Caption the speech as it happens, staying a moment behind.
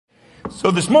So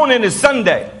this morning is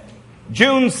Sunday,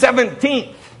 June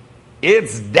 17th.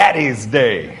 It's Daddy's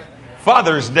Day,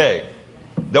 Father's Day.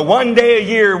 The one day a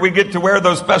year we get to wear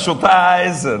those special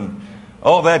ties and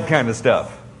all that kind of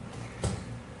stuff.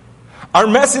 Our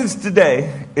message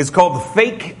today is called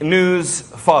Fake News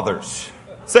Fathers.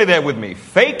 Say that with me.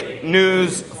 Fake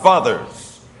News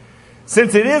Fathers.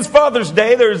 Since it is Father's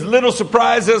Day, there's little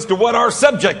surprise as to what our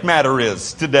subject matter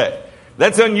is today.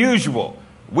 That's unusual.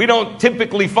 We don't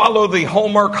typically follow the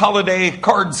Hallmark holiday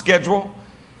card schedule.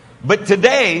 But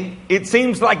today, it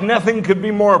seems like nothing could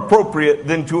be more appropriate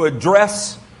than to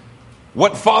address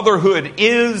what fatherhood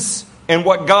is and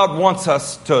what God wants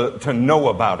us to know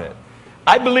about it.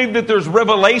 I believe that there's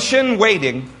revelation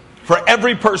waiting for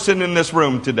every person in this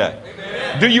room today.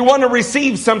 Amen. Do you want to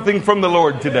receive something from the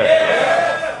Lord today?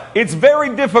 Yes. It's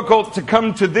very difficult to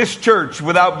come to this church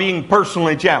without being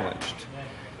personally challenged.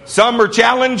 Some are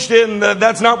challenged and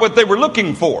that's not what they were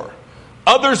looking for.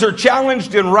 Others are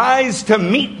challenged and rise to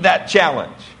meet that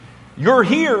challenge. You're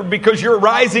here because you're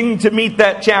rising to meet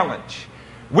that challenge.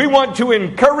 We want to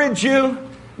encourage you,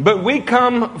 but we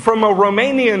come from a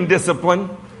Romanian discipline,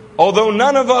 although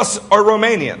none of us are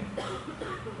Romanian.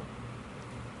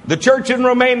 The church in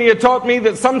Romania taught me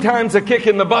that sometimes a kick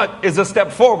in the butt is a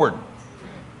step forward.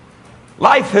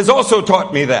 Life has also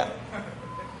taught me that.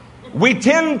 We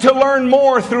tend to learn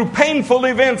more through painful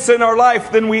events in our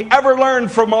life than we ever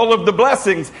learned from all of the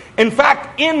blessings. In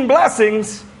fact, in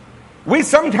blessings, we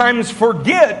sometimes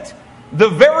forget the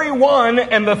very one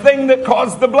and the thing that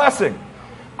caused the blessing.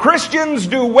 Christians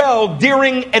do well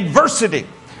during adversity.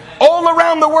 All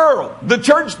around the world, the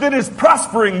church that is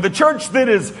prospering, the church that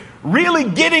is really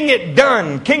getting it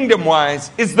done kingdom-wise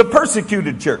is the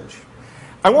persecuted church.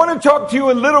 I want to talk to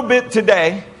you a little bit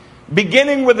today,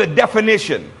 beginning with a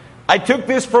definition. I took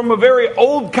this from a very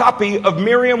old copy of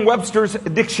Merriam-Webster's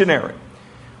dictionary.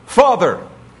 Father,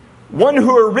 one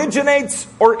who originates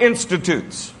or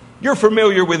institutes. You're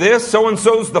familiar with this.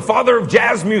 So-and-so's the father of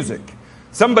jazz music.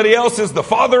 Somebody else is the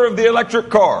father of the electric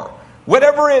car.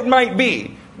 Whatever it might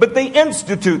be, but they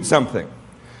institute something.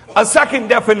 A second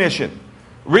definition,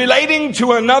 relating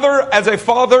to another as a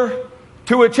father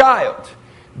to a child.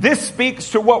 This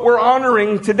speaks to what we're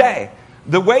honoring today.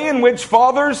 The way in which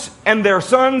fathers and their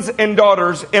sons and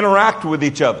daughters interact with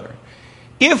each other.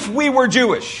 If we were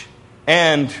Jewish,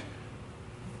 and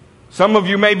some of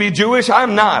you may be Jewish,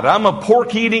 I'm not. I'm a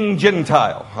pork-eating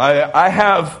Gentile. I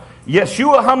have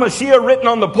Yeshua HaMashiach written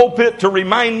on the pulpit to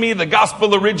remind me the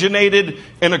gospel originated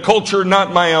in a culture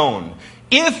not my own.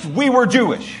 If we were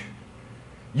Jewish,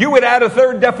 you would add a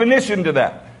third definition to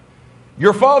that.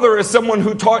 Your father is someone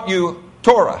who taught you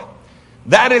Torah.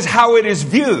 That is how it is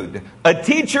viewed. A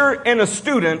teacher and a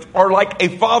student are like a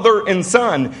father and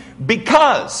son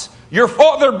because your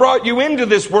father brought you into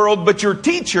this world, but your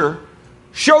teacher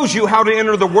shows you how to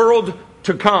enter the world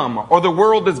to come, or the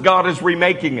world as God is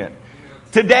remaking it.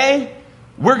 Today,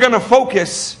 we're going to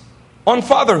focus on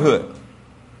fatherhood.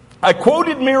 I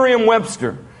quoted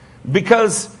Merriam-Webster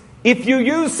because if you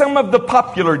use some of the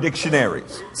popular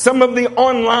dictionaries, some of the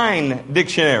online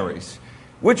dictionaries,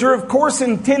 which are, of course,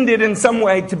 intended in some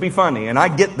way to be funny, and I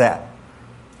get that.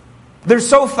 They're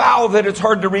so foul that it's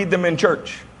hard to read them in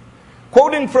church.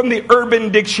 Quoting from the Urban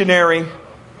Dictionary,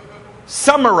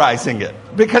 summarizing it,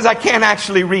 because I can't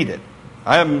actually read it.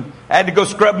 I had to go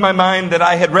scrub my mind that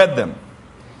I had read them.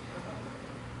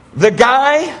 The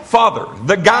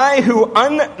guy who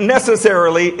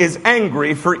unnecessarily is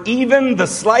angry for even the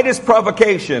slightest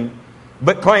provocation,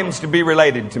 but claims to be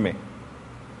related to me.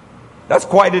 That's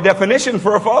quite a definition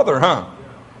for a father, huh?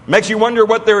 Makes you wonder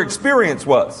what their experience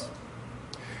was.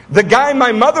 The guy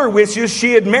my mother wishes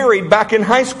she had married back in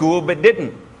high school but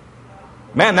didn't.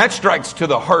 Man, that strikes to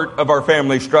the heart of our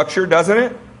family structure, doesn't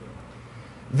it?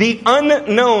 The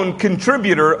unknown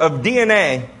contributor of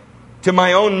DNA to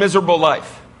my own miserable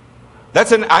life.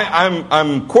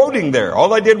 I'm quoting there.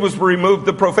 All I did was remove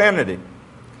the profanity.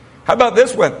 How about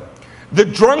this one? The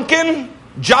drunken,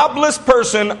 jobless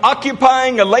person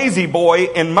occupying a lazy boy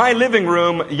in my living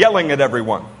room yelling at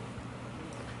everyone.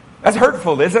 That's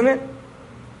hurtful, isn't it?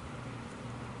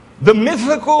 The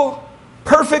mythical,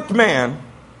 perfect man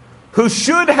who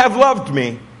should have loved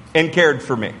me and cared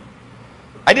for me.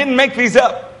 I didn't make these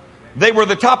up. They were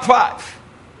the top 5.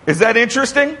 Is that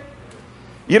interesting?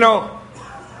 You know,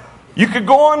 you could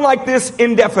go on like this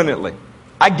indefinitely.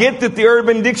 I get that the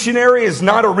Urban Dictionary is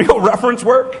not a real reference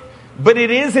work, but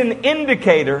it is an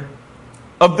indicator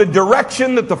of the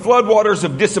direction that the floodwaters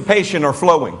of dissipation are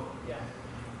flowing.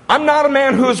 I'm not a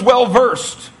man who is well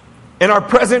versed in our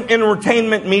present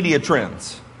entertainment media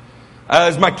trends.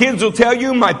 As my kids will tell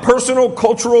you, my personal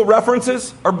cultural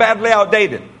references are badly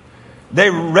outdated. They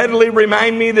readily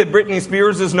remind me that Britney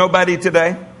Spears is nobody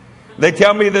today. They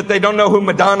tell me that they don't know who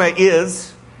Madonna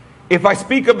is. If I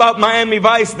speak about Miami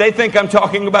Vice, they think I'm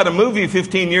talking about a movie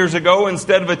 15 years ago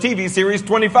instead of a TV series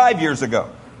 25 years ago.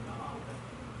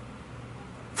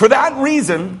 For that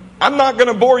reason, I'm not going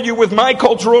to bore you with my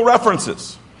cultural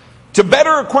references. To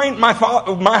better acquaint my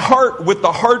heart with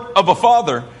the heart of a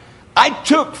father, I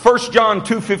took 1 John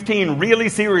 2:15 really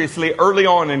seriously early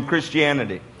on in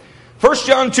Christianity. 1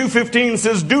 John 2:15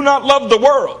 says, "Do not love the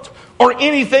world or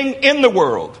anything in the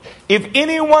world. If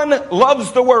anyone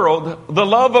loves the world, the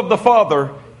love of the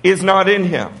Father is not in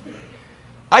him."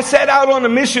 I set out on a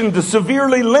mission to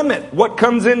severely limit what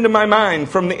comes into my mind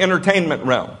from the entertainment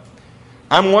realm.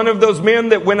 I'm one of those men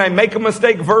that when I make a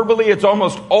mistake verbally, it's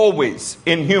almost always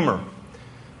in humor.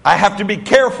 I have to be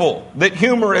careful that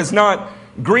humor is not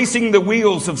greasing the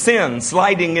wheels of sin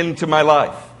sliding into my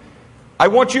life. I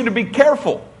want you to be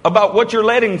careful about what you're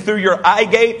letting through your eye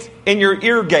gate and your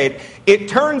ear gate. It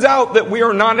turns out that we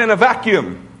are not in a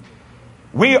vacuum.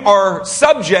 We are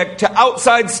subject to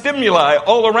outside stimuli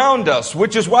all around us,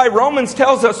 which is why Romans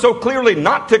tells us so clearly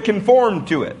not to conform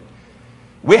to it.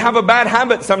 We have a bad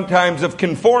habit sometimes of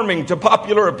conforming to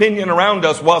popular opinion around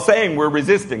us while saying we're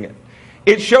resisting it.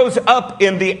 It shows up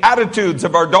in the attitudes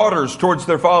of our daughters towards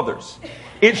their fathers.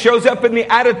 It shows up in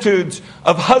the attitudes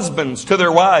of husbands to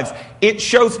their wives.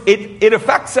 It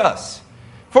affects us.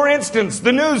 For instance,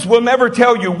 the news will never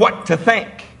tell you what to think,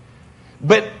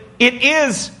 but it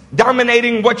is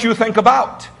dominating what you think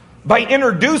about. By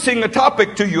introducing a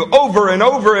topic to you over and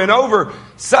over and over,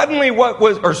 slowly what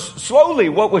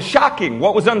was shocking,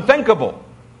 what was unthinkable,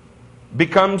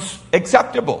 becomes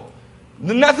acceptable.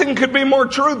 Nothing could be more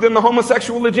true than the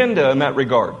homosexual agenda in that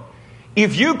regard.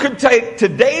 If you could take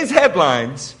today's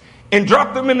headlines and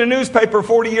drop them in the newspaper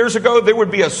 40 years ago, there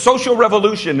would be a social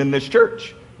revolution in this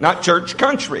church. Not church,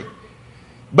 country.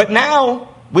 But now,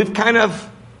 we've kind of,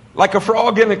 like a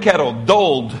frog in a kettle,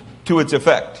 dulled to its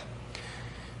effect.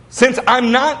 Since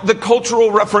I'm not the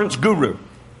cultural reference guru,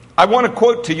 I want to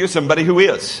quote to you somebody who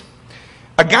is.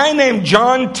 A guy named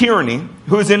John Tierney,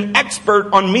 who is an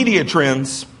expert on media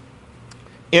trends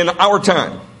in our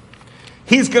time.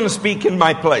 He's going to speak in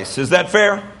my place. Is that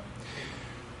fair?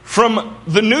 From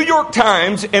the New York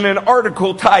Times in an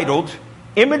article titled,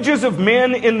 "Images of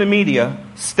Men in the Media,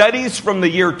 Studies from the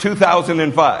Year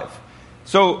 2005.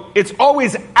 So it's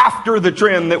always after the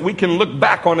trend that we can look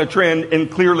back on a trend and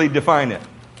clearly define it.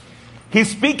 He's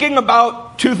speaking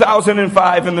about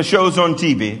 2005 and the shows on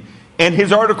TV, and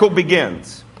his article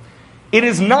begins, "It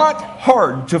is not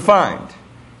hard to find.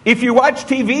 If you watch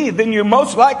TV, then you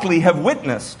most likely have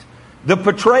witnessed the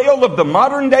portrayal of the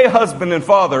modern day husband and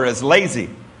father as lazy,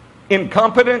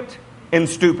 incompetent, and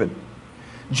stupid.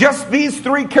 Just these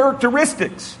three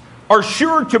characteristics are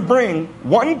sure to bring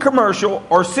one commercial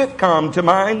or sitcom to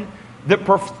mind that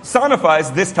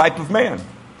personifies this type of man."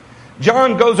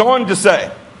 John goes on to say,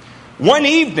 "One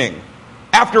evening,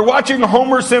 after watching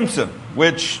Homer Simpson,"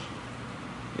 which,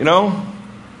 I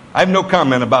have no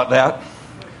comment about that.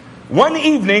 "One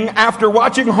evening, after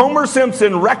watching Homer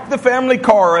Simpson wreck the family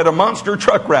car at a monster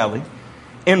truck rally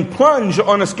and plunge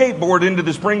on a skateboard into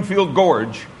the Springfield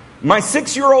Gorge, my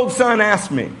 6-year-old son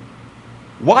asked me,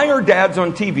 'Why are dads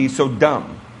on TV so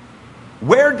dumb?'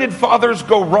 'Where did fathers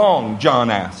go wrong?'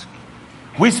 John asked.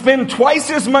 'We spend twice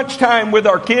as much time with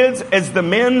our kids as the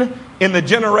men in the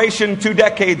generation 2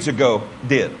 decades ago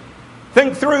did.'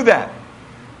 Think through that.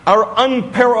 Our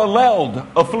unparalleled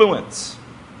affluence.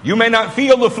 You may not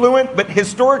feel affluent, but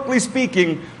historically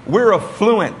speaking, we're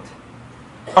affluent.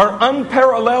 Our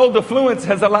unparalleled affluence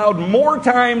has allowed more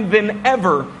time than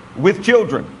ever with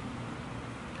children.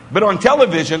 But on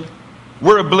television,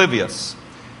 we're oblivious."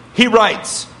 He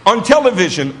writes, "On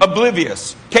television,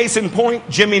 oblivious. Case in point,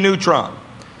 Jimmy Neutron.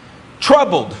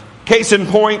 Troubled, case in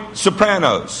point,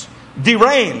 Sopranos.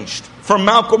 Deranged, from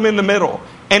Malcolm in the Middle.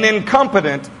 And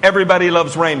incompetent, Everybody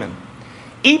Loves Raymond.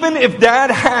 Even if dad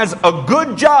has a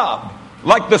good job,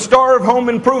 like the star of Home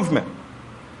Improvement,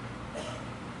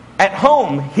 at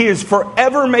home, he is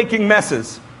forever making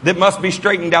messes that must be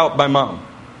straightened out by mom."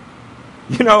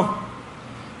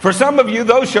 For some of you,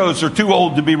 those shows are too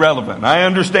old to be relevant. I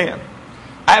understand.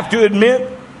 I have to admit,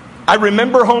 I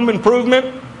remember Home Improvement.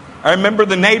 I remember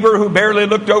the neighbor who barely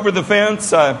looked over the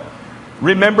fence. I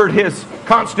remembered his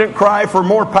constant cry for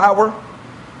more power.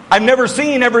 I've never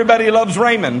seen Everybody Loves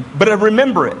Raymond, but I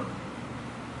remember it.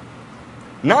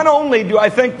 Not only do I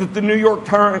think that the New York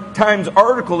Times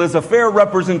article is a fair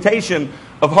representation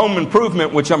of Home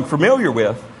Improvement, which I'm familiar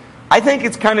with, I think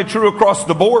it's kind of true across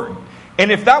the board. And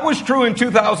if that was true in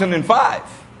 2005,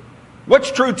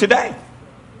 what's true today?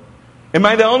 Am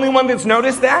I the only one that's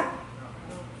noticed that?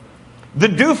 the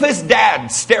doofus dad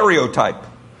stereotype.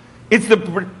 It's the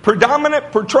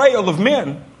predominant portrayal of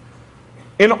men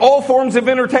in all forms of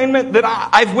entertainment that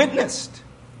I've witnessed.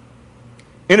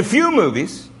 In a few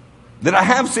movies that I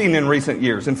have seen in recent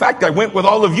years, in fact, I went with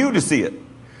all of you to see it,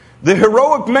 the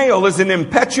heroic male is an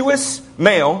impetuous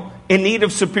male in need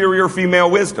of superior female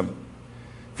wisdom.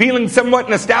 Feeling somewhat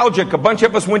nostalgic, a bunch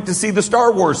of us went to see the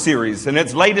Star Wars series and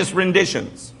its latest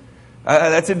renditions.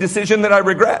 That's a decision that I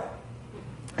regret.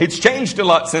 It's changed a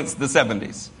lot since the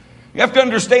 70s. You have to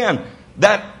understand,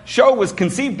 that show was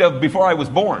conceived of before I was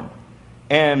born.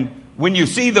 And when you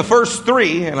see the first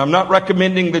three, and I'm not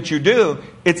recommending that you do,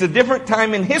 it's a different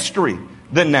time in history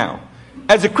than now.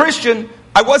 As a Christian,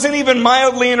 I wasn't even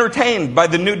mildly entertained by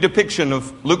the new depiction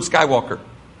of Luke Skywalker.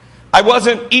 I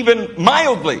wasn't even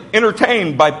mildly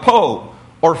entertained by Poe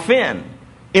or Finn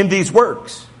in these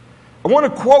works. I want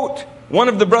to quote one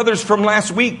of the brothers from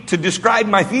last week to describe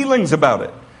my feelings about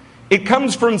it. It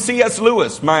comes from C.S.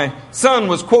 Lewis. My son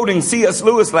was quoting C.S.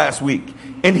 Lewis last week,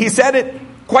 and he said it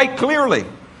quite clearly.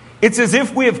 It's as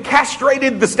if we have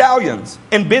castrated the stallions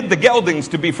and bid the geldings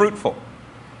to be fruitful.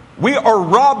 We are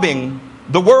robbing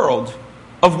the world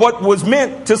of what was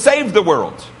meant to save the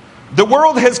world. The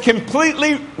world has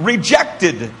completely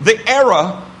rejected the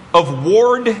era of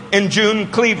Ward and June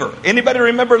Cleaver. Anybody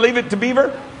remember Leave It to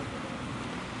Beaver?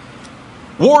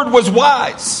 Ward was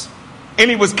wise, and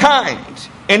he was kind,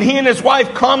 and he and his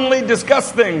wife calmly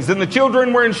discussed things, and the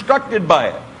children were instructed by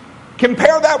it.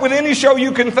 Compare that with any show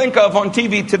you can think of on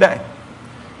TV today.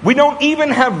 We don't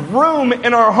even have room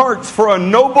in our hearts for a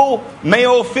noble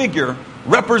male figure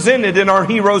represented in our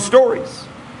hero stories.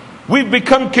 We've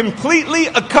become completely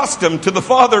accustomed to the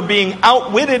father being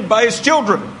outwitted by his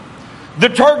children, the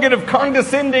target of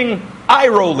condescending eye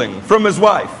rolling from his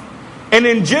wife, and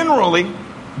in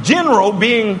general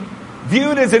being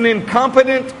viewed as an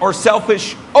incompetent or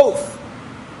selfish oaf,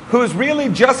 who is really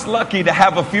just lucky to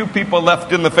have a few people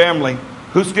left in the family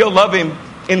who still love him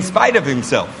in spite of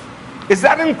himself. Is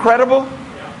that incredible?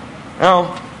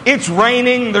 Now, it's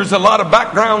raining, there's a lot of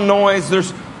background noise,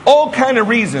 there's all kind of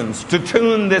reasons to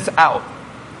tune this out.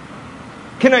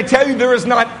 Can I tell you, there is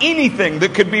not anything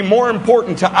that could be more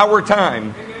important to our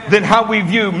time than how we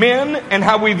view men and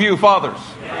how we view fathers.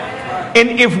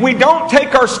 And if we don't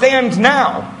take our stand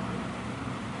now,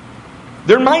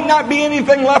 there might not be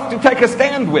anything left to take a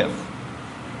stand with.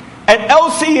 At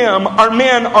LCM, our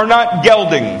men are not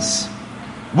geldings.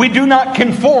 We do not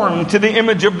conform to the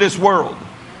image of this world.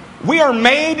 We are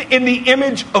made in the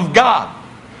image of God.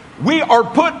 We are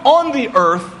put on the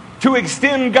earth to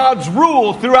extend God's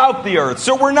rule throughout the earth.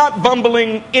 So we're not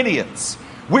bumbling idiots.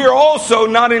 We are also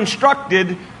not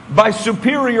instructed by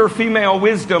superior female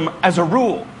wisdom as a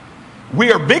rule.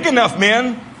 We are big enough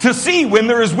men to see when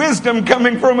there is wisdom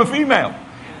coming from a female.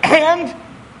 And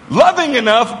loving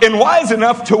enough and wise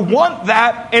enough to want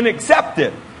that and accept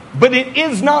it. But it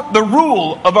is not the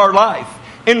rule of our life.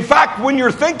 In fact, when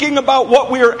you're thinking about what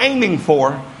we are aiming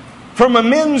for, from a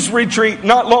men's retreat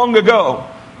not long ago,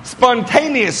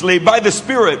 spontaneously by the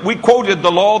Spirit, we quoted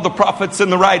the law, the prophets,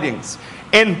 and the writings.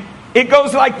 And it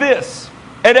goes like this.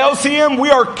 At LCM, we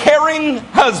are caring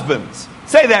husbands.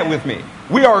 Say that with me.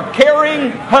 We are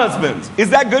caring husbands. Is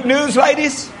that good news,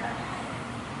 ladies?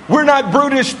 We're not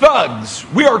brutish thugs.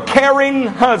 We are caring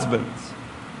husbands.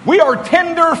 We are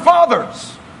tender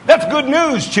fathers. That's good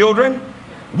news, children.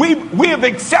 We have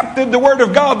accepted the word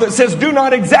of God that says, do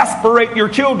not exasperate your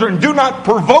children. Do not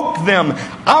provoke them.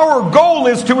 Our goal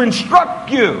is to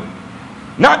instruct you,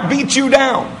 not beat you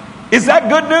down. Is that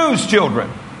good news, children?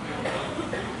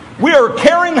 We are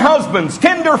caring husbands,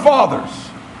 tender fathers,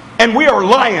 and we are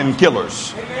lion killers.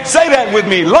 Say that with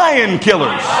me, lion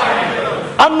killers.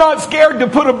 I'm not scared to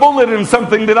put a bullet in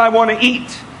something that I want to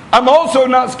eat. I'm also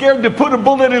not scared to put a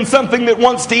bullet in something that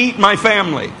wants to eat my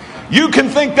family. You can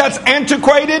think that's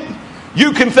antiquated.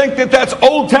 You can think that that's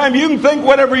old time. You can think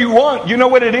whatever you want. You know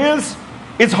what it is?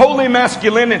 It's holy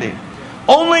masculinity.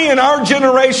 Only in our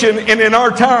generation and in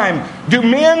our time do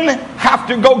men have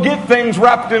to go get things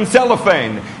wrapped in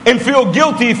cellophane and feel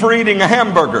guilty for eating a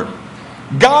hamburger.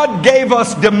 God gave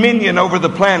us dominion over the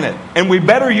planet, and we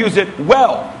better use it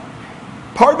well.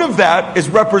 Part of that is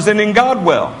representing God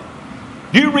well.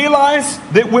 Do you realize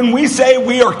that when we say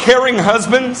we are caring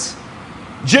husbands,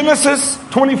 Genesis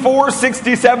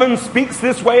 24:67 speaks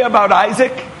this way about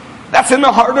Isaac? That's in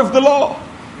the heart of the law.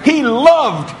 He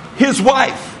loved his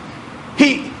wife.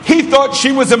 He thought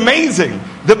she was amazing.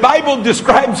 The Bible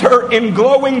describes her in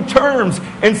glowing terms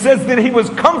and says that he was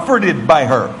comforted by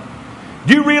her.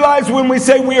 Do you realize when we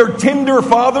say we are tender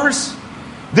fathers,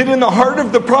 that in the heart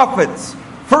of the prophets,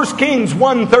 1 Kings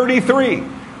 1:33,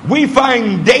 we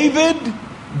find David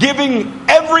giving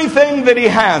everything that he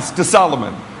has to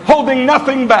Solomon, holding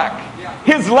nothing back.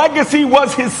 His legacy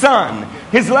was his son.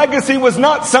 His legacy was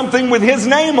not something with his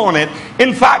name on it.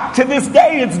 In fact, to this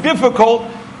day, it's difficult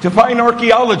to find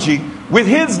archaeology with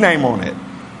his name on it,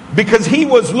 because he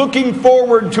was looking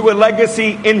forward to a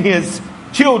legacy in his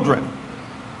children.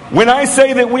 When I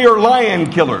say that we are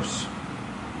lion killers,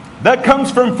 that comes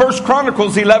from 1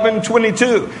 Chronicles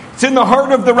 11:22. It's in the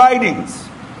heart of the writings.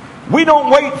 We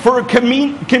don't wait for a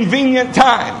convenient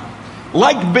time.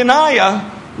 Like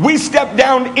Benaiah, we step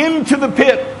down into the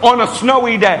pit on a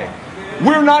snowy day.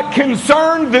 We're not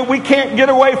concerned that we can't get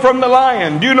away from the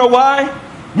lion. Do you know why?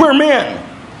 We're men.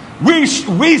 We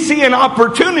see an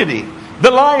opportunity.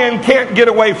 The lion can't get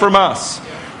away from us.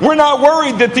 We're not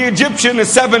worried that the Egyptian is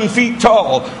 7 feet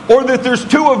tall, or that there's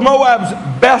 2 of Moab's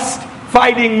best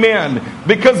fighting men,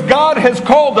 because God has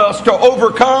called us to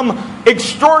overcome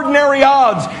extraordinary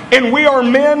odds, and we are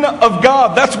men of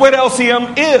God. That's what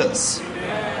LCM is.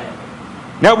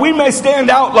 Now, we may stand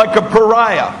out like a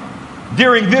pariah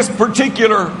during this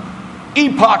particular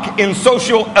epoch in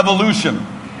social evolution,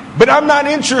 but I'm not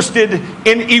interested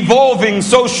in evolving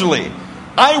socially.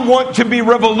 I want to be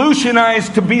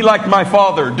revolutionized to be like my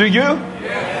Father. Do you?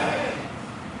 Yes.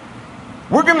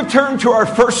 We're going to turn to our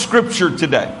first scripture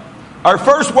today. Our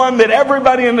first one that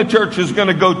everybody in the church is going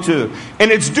to go to.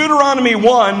 And it's Deuteronomy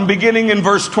 1, beginning in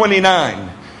verse 29.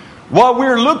 While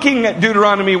we're looking at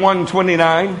Deuteronomy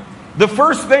 1:29, the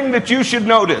first thing that you should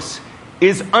notice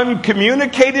is,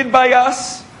 uncommunicated by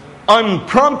us,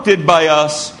 unprompted by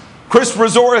us, Chris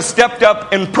Rosora stepped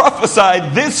up and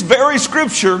prophesied this very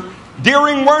scripture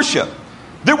during worship.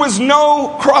 There was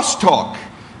no crosstalk.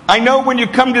 I know when you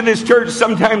come to this church,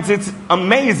 sometimes it's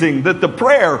amazing that the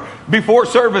prayer before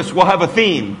service will have a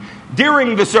theme.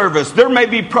 During the service, there may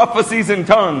be prophecies in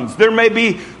tongues. There may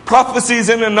be prophecies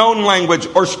in a known language,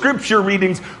 or scripture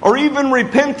readings, or even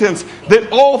repentance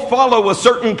that all follow a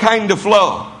certain kind of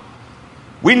flow.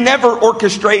 We never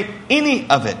orchestrate any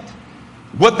of it.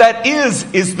 What that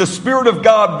is the Spirit of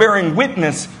God bearing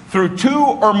witness through 2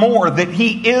 or more that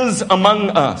He is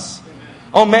among us.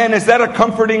 Oh man, is that a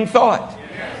comforting thought?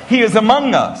 He is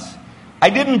among us. I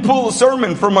didn't pull a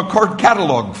sermon from a card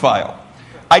catalog file.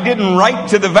 I didn't write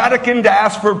to the Vatican to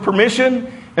ask for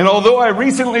permission. And although I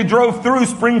recently drove through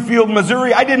Springfield,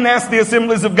 Missouri, I didn't ask the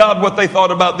Assemblies of God what they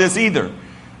thought about this either.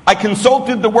 I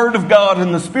consulted the Word of God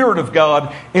and the Spirit of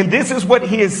God, and this is what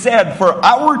He has said for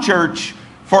our church,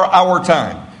 for our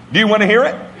time. Do you want to hear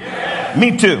it? Yes.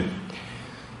 Me too.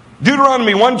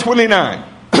 Deuteronomy 1:29.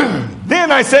 Then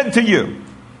I said to you,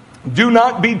 do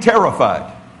not be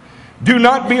terrified. Do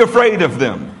not be afraid of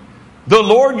them. The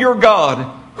Lord your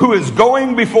God, who is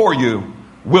going before you,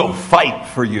 will fight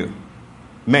for you.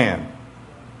 Man.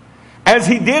 As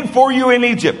He did for you in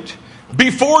Egypt,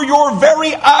 before your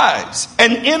very eyes,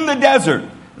 and in the desert,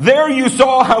 there you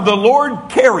saw how the Lord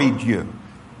carried you,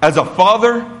 as a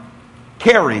father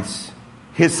carries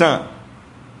his son.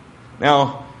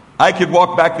 Now, I could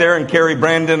walk back there and carry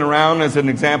Brandon around as an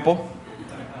example.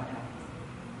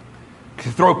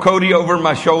 Could throw Cody over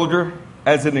my shoulder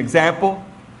as an example.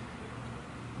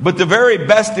 But the very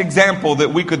best example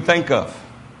that we could think of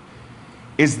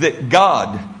is that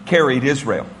God carried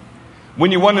Israel.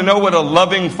 When you want to know what a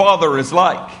loving father is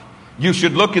like, you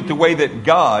should look at the way that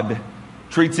God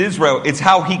treats Israel. It's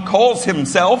how He calls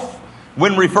Himself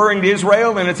when referring to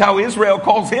Israel, and it's how Israel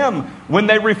calls Him when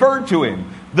they refer to Him.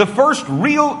 The first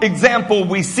real example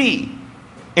we see,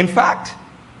 in fact,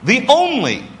 the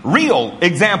only real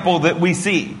example that we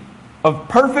see of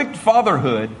perfect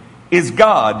fatherhood, is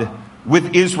God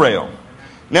with Israel.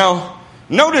 Now,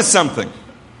 notice something.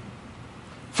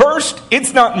 First,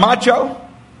 it's not macho.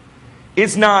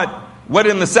 It's not what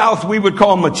in the South we would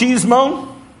call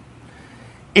machismo.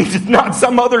 It's not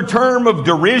some other term of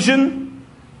derision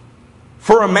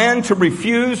for a man to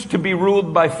refuse to be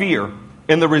ruled by fear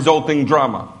in the resulting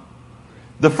drama.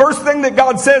 The first thing that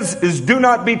God says is, do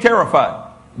not be terrified.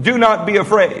 Do not be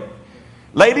afraid.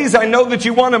 Ladies, I know that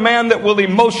you want a man that will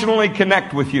emotionally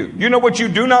connect with you. You know what you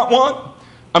do not want?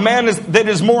 A man that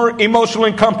is more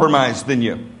emotionally compromised than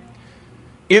you.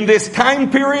 In this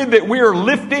time period that we are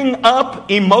lifting up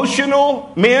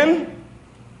emotional men,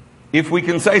 if we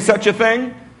can say such a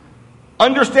thing,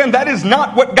 understand that is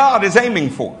not what God is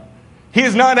aiming for. He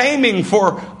is not aiming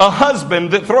for a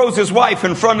husband that throws his wife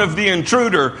in front of the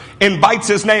intruder and bites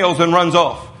his nails and runs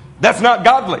off. That's not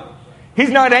godly. He's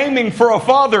not aiming for a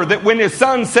father that when his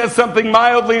son says something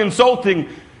mildly insulting,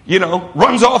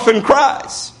 runs off and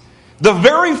cries. The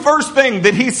very first thing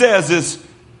that He says is,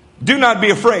 do not be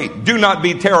afraid. Do not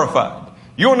be terrified.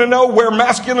 You want to know where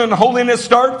masculine holiness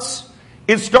starts?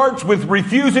 It starts with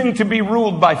refusing to be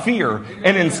ruled by fear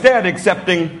and instead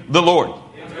accepting the Lord.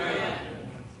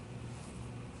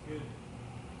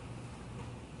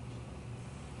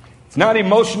 It's not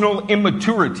emotional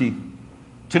immaturity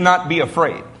to not be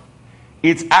afraid.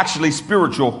 It's actually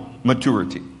spiritual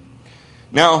maturity.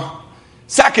 Now,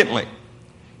 secondly,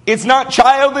 it's not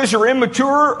childish or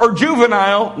immature or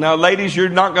juvenile. Now, ladies, you're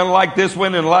not going to like this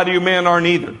one, and a lot of you men aren't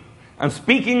either. I'm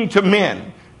speaking to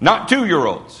men, not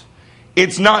 2-year-olds.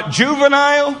 It's not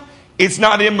juvenile. It's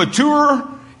not immature.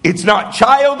 It's not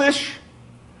childish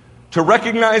to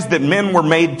recognize that men were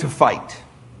made to fight.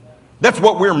 That's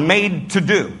what we're made to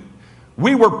do.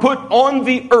 We were put on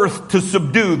the earth to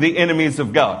subdue the enemies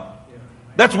of God.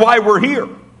 That's why we're here.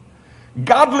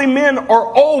 Godly men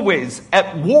are always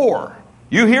at war.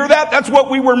 You hear that? That's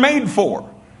what we were made for.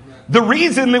 The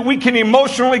reason that we can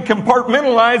emotionally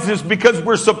compartmentalize is because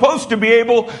we're supposed to be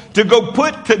able to go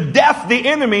put to death the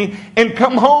enemy and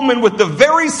come home and with the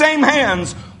very same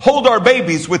hands hold our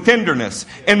babies with tenderness.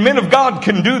 And men of God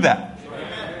can do that.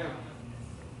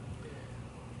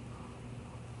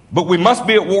 But we must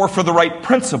be at war for the right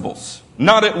principles,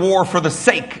 not at war for the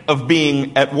sake of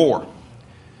being at war.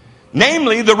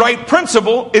 Namely, the right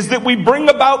principle is that we bring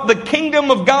about the kingdom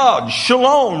of God,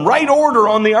 shalom, right order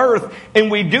on the earth,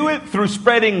 and we do it through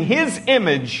spreading His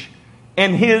image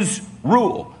and His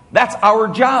rule. That's our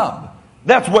job.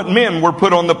 That's what men were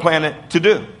put on the planet to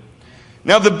do.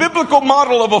 Now, the biblical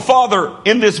model of a father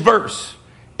in this verse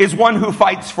is one who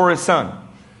fights for his son.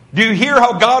 Do you hear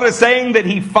how God is saying that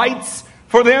He fights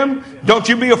for them? Don't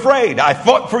you be afraid. I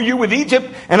fought for you with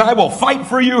Egypt, and I will fight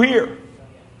for you here.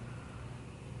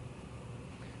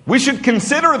 We should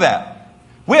consider that.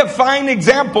 We have fine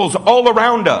examples all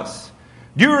around us.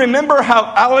 Do you remember how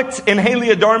Alex and Haley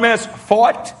Adarmas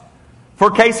fought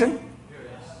for Kaysen?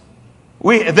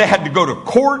 They had to go to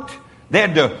court. They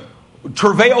had to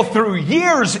travail through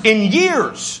years and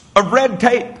years of red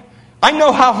tape. I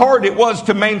know how hard it was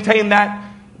to maintain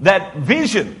that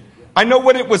vision. I know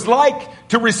what it was like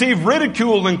to receive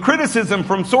ridicule and criticism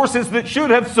from sources that should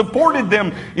have supported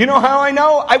them. You know how I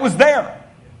know? I was there.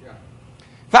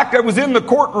 In fact, I was in the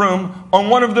courtroom on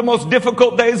one of the most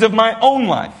difficult days of my own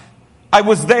life. I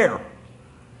was there.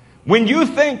 When you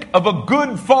think of a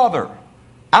good father,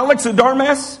 Alex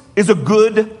Adarmas is a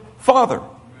good father.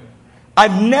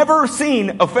 I've never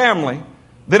seen a family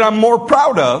that I'm more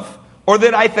proud of or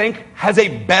that I think has a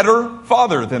better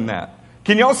father than that.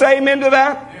 Can y'all say amen to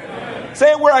that? Amen. Say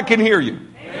it where I can hear you.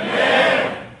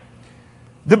 Amen.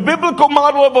 The biblical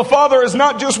model of a father is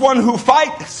not just one who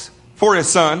fights for his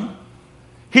son.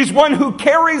 He's one who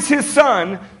carries his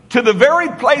son to the very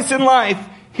place in life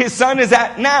his son is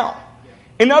at now.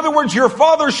 In other words, your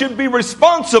father should be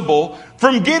responsible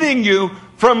from getting you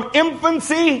from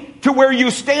infancy to where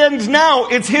you stand now.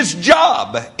 It's his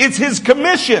job. It's his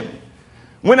commission.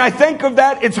 When I think of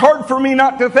that, it's hard for me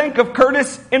not to think of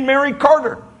Curtis and Mary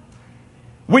Carter.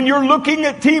 When you're looking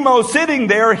at Timo sitting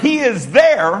there, he is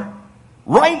there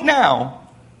right now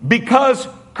because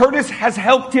Curtis has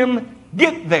helped him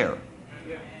get there.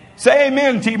 Say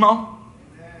amen, Timo.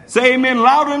 Say amen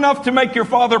loud enough to make your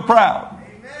father proud.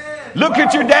 Look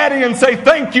at your daddy and say,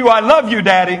 thank you, I love you,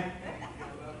 Daddy.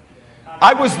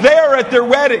 I was there at their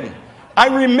wedding.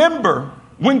 I remember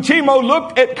when Timo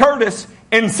looked at Curtis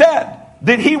and said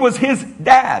that he was his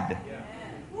dad.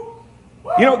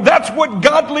 You know, that's what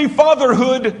godly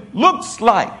fatherhood looks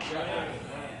like.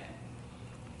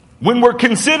 When we're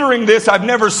considering this, I've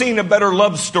never seen a better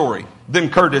love story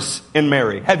than Curtis and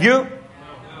Mary. Have you?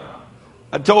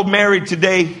 I told Mary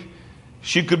today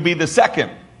she could be the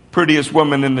second prettiest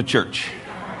woman in the church.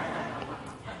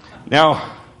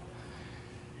 Now,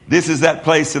 this is that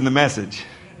place in the message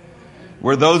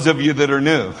where those of you that are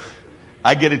new,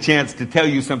 I get a chance to tell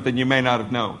you something you may not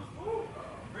have known.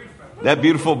 That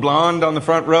beautiful blonde on the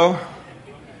front row,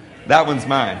 that one's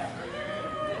mine.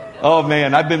 Oh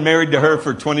man, I've been married to her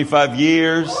for 25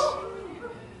 years.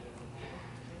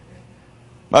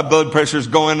 My blood pressure's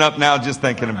going up now just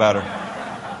thinking about her.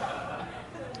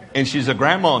 And she's a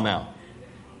grandma now.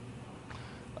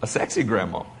 A sexy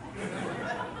grandma.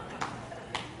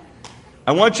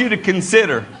 I want you to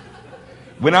consider,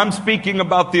 when I'm speaking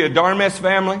about the Adarmas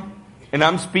family, and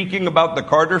I'm speaking about the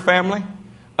Carter family,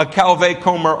 a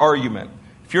Calvé-Comer argument.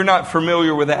 If you're not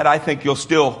familiar with that, I think you'll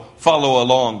still follow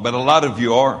along, but a lot of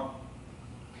you are.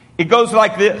 It goes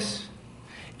like this.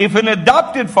 If an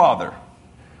adopted father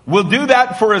will do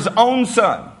that for his own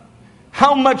son,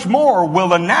 how much more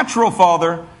will a natural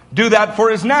father do that for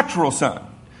his natural son?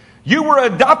 You were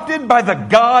adopted by the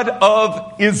God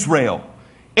of Israel,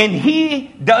 and He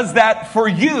does that for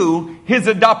you, His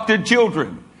adopted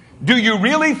children. Do you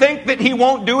really think that He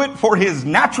won't do it for His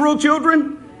natural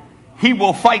children? He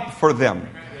will fight for them.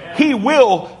 He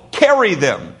will carry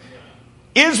them.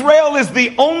 Israel is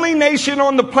the only nation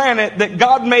on the planet that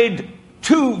God made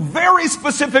two very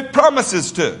specific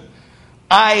promises to.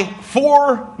 I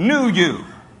foreknew you.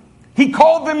 He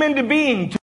called them into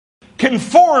being to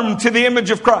conform to the image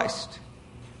of Christ.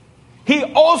 He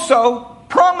also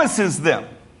promises them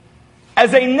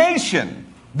as a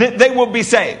nation that they will be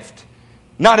saved.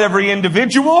 Not every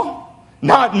individual,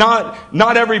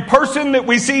 not every person that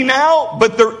we see now,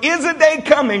 but there is a day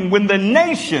coming when the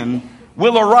nation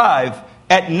will arrive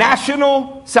at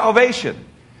national salvation.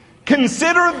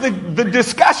 Consider the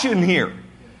discussion here.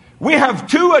 We have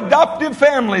two adoptive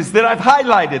families that I've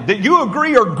highlighted that you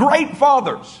agree are great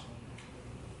fathers.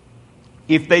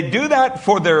 If they do that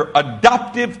for their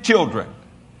adoptive children,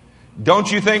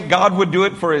 don't you think God would do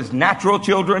it for His natural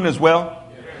children as well?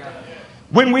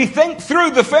 When we think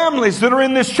through the families that are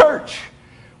in this church,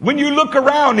 when you look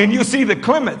around and you see the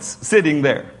Clements sitting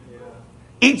there,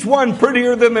 each one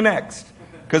prettier than the next,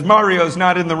 because Mario's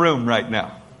not in the room right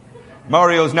now.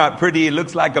 Mario's not pretty. He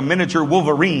looks like a miniature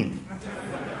Wolverine.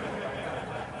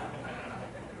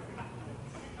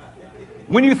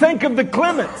 When you think of the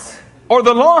Clements or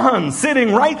the Lawhans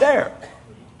sitting right there,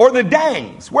 or the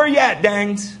Dangs, where you at,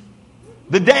 Dangs?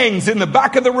 The Dangs in the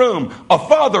back of the room, a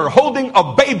father holding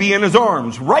a baby in his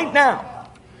arms right now.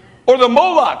 Or the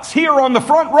Molochs here on the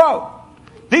front row.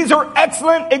 These are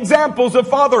excellent examples of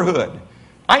fatherhood.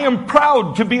 I am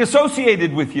proud to be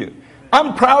associated with you.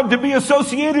 I'm proud to be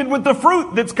associated with the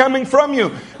fruit that's coming from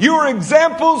you. You are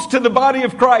examples to the body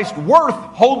of Christ worth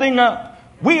holding up.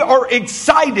 We are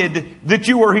excited that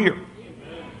you are here.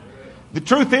 The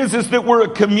truth is that we're a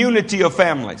community of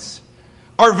families.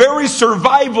 Our very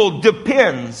survival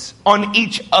depends on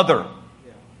each other.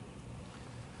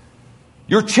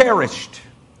 You're cherished.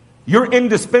 You're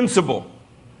indispensable.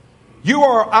 You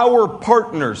are our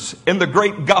partners in the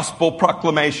great gospel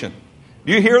proclamation.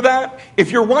 Do you hear that?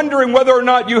 If you're wondering whether or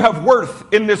not you have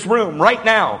worth in this room right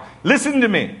now, listen to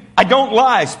me. I don't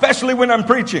lie, especially when I'm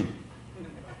preaching.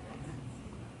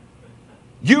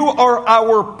 You are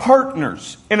our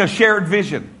partners in a shared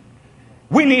vision.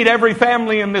 We need every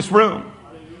family in this room.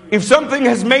 If something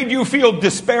has made you feel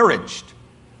disparaged,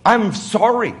 I'm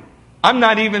sorry. I'm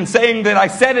not even saying that I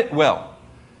said it well.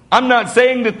 I'm not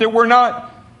saying that there were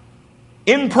not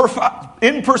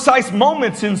imprecise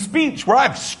moments in speech where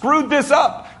I've screwed this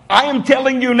up. I am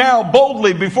telling you now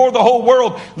boldly before the whole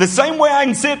world, the same way I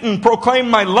can sit and proclaim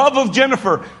my love of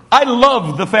Jennifer, I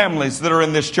love the families that are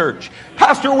in this church.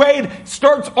 Pastor Wade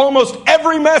starts almost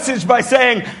every message by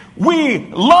saying, we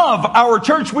love our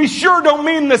church. We sure don't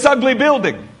mean this ugly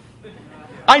building.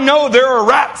 I know there are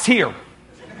rats here.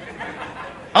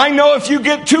 I know if you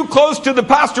get too close to the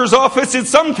pastor's office, it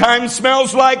sometimes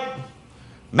smells like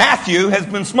Matthew has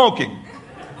been smoking.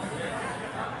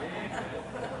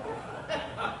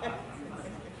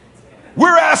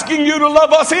 We're asking you to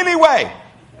love us anyway.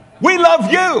 We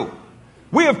love you.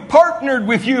 We have partnered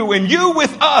with you and you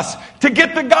with us to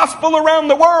get the gospel around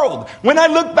the world. When I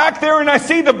look back there and I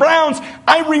see the Browns,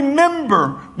 I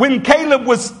remember when Caleb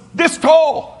was this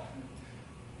tall.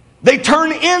 They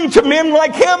turn into men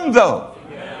like him, though.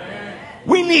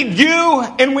 We need you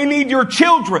and we need your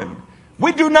children.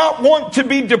 We do not want to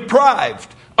be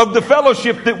deprived of the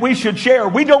fellowship that we should share.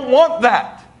 We don't want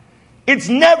that. It's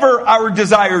never our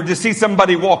desire to see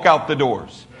somebody walk out the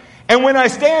doors. And when I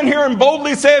stand here and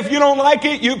boldly say, if you don't like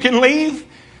it, you can leave,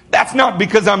 that's not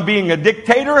because I'm being a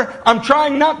dictator. I'm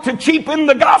trying not to cheapen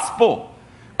the gospel.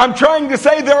 I'm trying to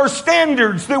say there are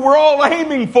standards that we're all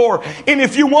aiming for. And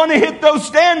if you want to hit those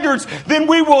standards, then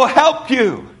we will help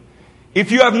you.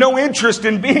 If you have no interest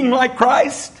in being like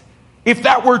Christ, if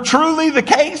that were truly the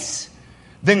case,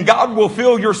 then God will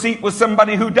fill your seat with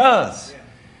somebody who does.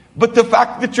 But the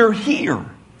fact that you're here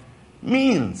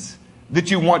means that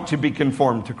you want to be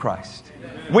conformed to Christ.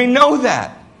 We know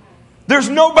that. There's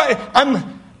nobody.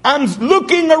 I'm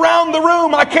looking around the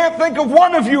room. I can't think of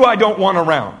one of you I don't want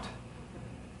around.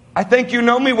 I think you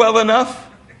know me well enough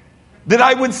that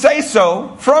I would say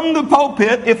so from the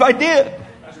pulpit if I did.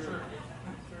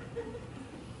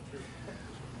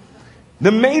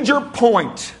 The major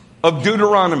point of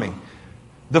Deuteronomy,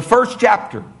 the first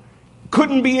chapter,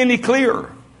 couldn't be any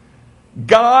clearer.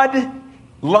 God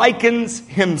likens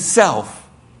himself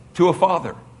to a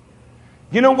father.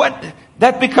 You know what?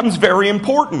 That becomes very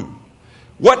important.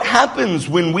 What happens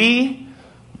when we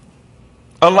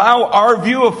allow our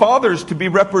view of fathers to be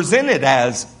represented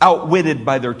as outwitted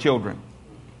by their children?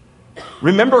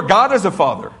 Remember, God is a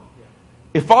father.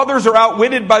 If fathers are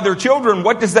outwitted by their children,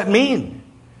 what does that mean?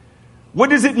 What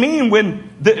does it mean when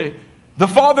the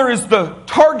father is the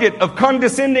target of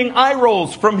condescending eye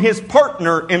rolls from his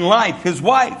partner in life, his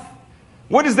wife?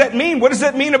 What does that mean? What does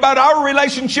that mean about our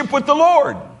relationship with the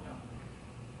Lord?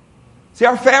 See,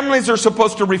 our families are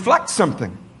supposed to reflect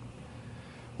something.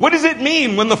 What does it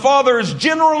mean when the father is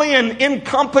generally an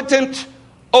incompetent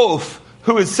oaf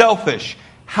who is selfish?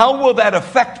 How will that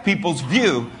affect people's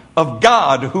view of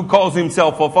God who calls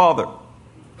himself a father?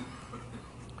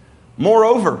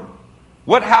 Moreover,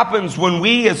 what happens when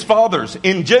we as fathers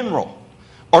in general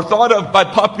are thought of by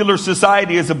popular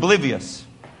society as oblivious,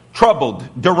 troubled,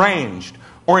 deranged,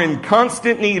 or in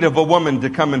constant need of a woman to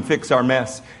come and fix our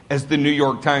mess, as the New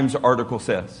York Times article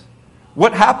says?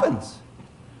 What happens?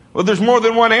 Well, there's more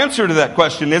than one answer to that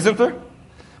question, isn't there?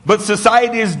 But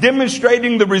society is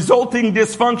demonstrating the resulting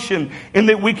dysfunction in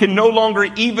that we can no longer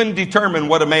even determine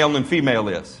what a male and female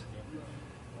is.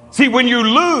 See, when you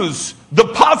lose the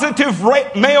positive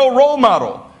male role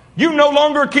model, you no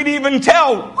longer can even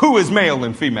tell who is male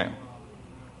and female.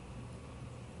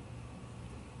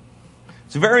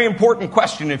 It's a very important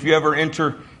question if you ever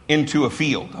enter into a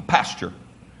field, a pasture.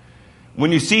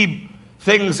 When you see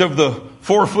things of the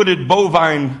four-footed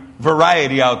bovine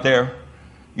variety out there,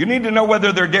 you need to know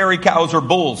whether they're dairy cows or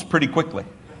bulls pretty quickly.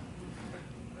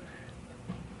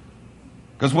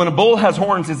 Because when a bull has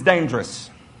horns, it's dangerous.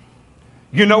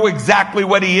 You know exactly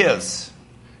what he is.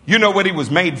 You know what he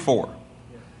was made for.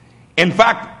 In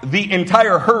fact, the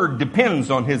entire herd depends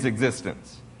on his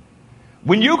existence.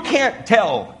 When you can't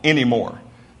tell anymore,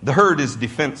 the herd is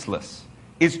defenseless.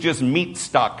 It's just meat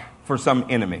stock for some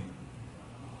enemy.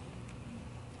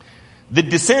 The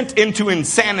descent into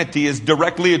insanity is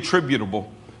directly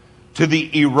attributable to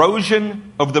the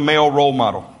erosion of the male role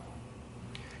model.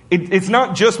 It's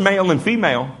not just male and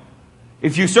female.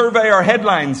 If you survey our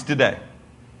headlines today,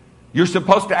 you're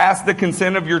supposed to ask the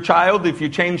consent of your child if you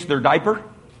change their diaper.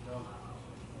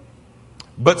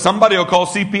 But somebody will call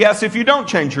CPS if you don't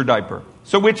change your diaper.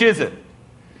 So which is it?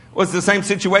 Well, it's the same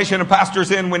situation a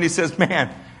pastor's in when he says,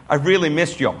 man, I really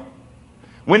missed y'all.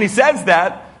 When he says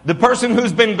that, the person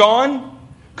who's been gone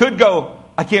could go,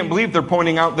 I can't believe they're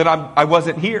pointing out that I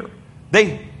wasn't here.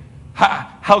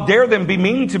 How dare them be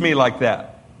mean to me like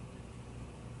that?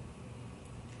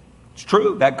 It's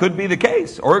true. That could be the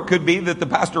case. Or it could be that the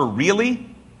pastor really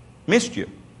missed you.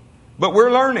 But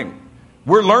we're learning.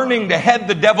 We're learning to head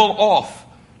the devil off.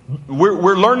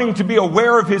 We're learning to be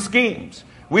aware of his schemes.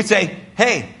 We say,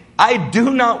 hey, I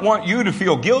do not want you to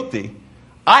feel guilty.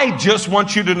 I just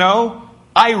want you to know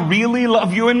I really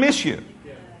love you and miss you.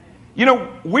 You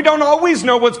know, we don't always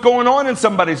know what's going on in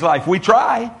somebody's life. We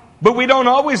try, but we don't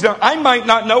always know. I might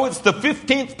not know it's the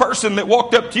 15th person that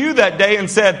walked up to you that day and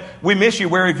said, we miss you,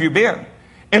 where have you been?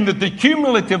 And that the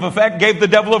cumulative effect gave the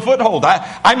devil a foothold.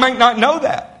 I might not know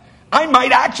that. I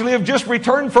might actually have just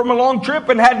returned from a long trip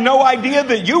and had no idea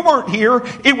that you weren't here.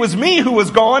 It was me who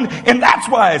was gone, and that's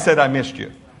why I said I missed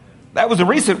you. That was a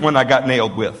recent one I got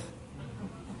nailed with.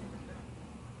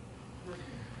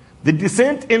 The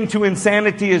descent into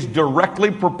insanity is directly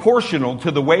proportional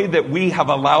to the way that we have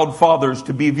allowed fathers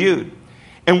to be viewed.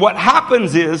 And what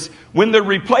happens is, when they're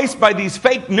replaced by these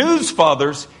fake news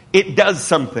fathers, it does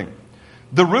something.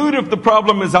 The root of the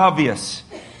problem is obvious.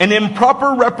 An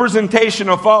improper representation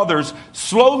of fathers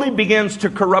slowly begins to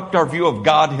corrupt our view of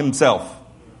God himself.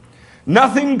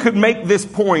 Nothing could make this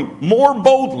point more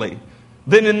boldly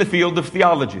than in the field of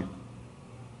theology.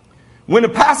 When a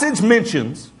passage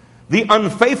mentions the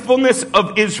unfaithfulness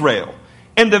of Israel,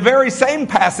 and the very same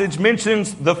passage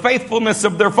mentions the faithfulness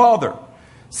of their father,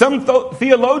 some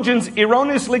theologians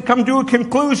erroneously come to a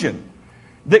conclusion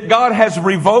that God has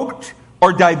revoked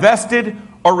or divested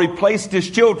or replaced his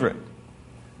children.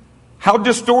 How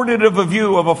distorted of a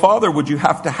view of a father would you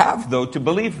have to have, though, to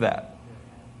believe that?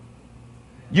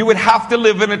 You would have to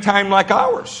live in a time like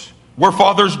ours, where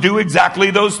fathers do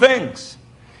exactly those things.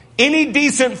 Any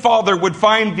decent father would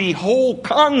find the whole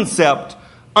concept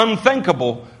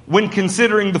unthinkable when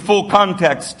considering the full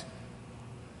context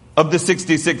of the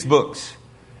 66 books.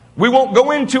 We won't go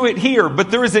into it here,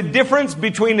 but there is a difference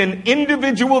between an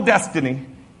individual destiny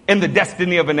and the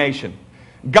destiny of a nation.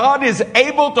 God is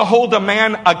able to hold a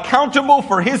man accountable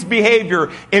for his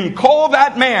behavior and call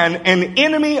that man an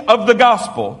enemy of the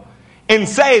gospel and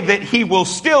say that he will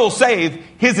still save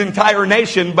his entire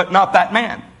nation, but not that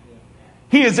man.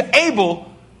 He is able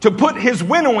to put his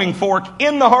winnowing fork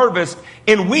in the harvest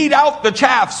and weed out the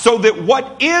chaff so that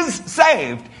what is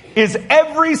saved is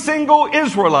every single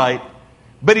Israelite,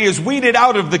 but he has weeded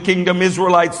out of the kingdom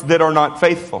Israelites that are not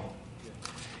faithful.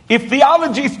 If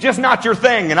theology is just not your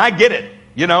thing, and I get it,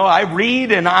 you know, I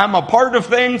read and I'm a part of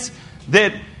things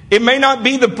that it may not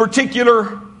be the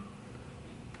particular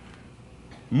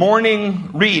morning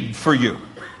read for you.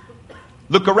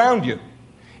 Look around you.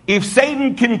 If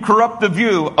Satan can corrupt the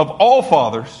view of all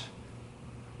fathers,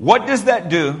 what does that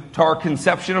do to our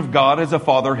conception of God as a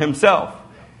father himself?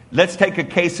 Let's take a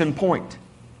case in point.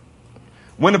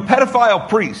 When a pedophile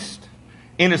priest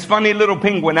in his funny little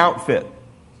penguin outfit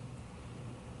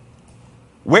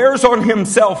wears on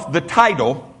himself the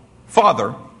title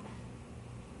father,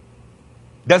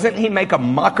 doesn't he make a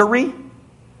mockery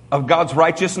of God's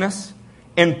righteousness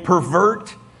and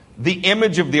pervert the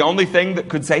image of the only thing that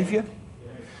could save you?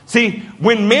 See,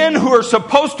 when men who are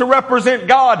supposed to represent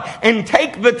God and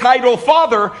take the title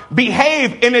father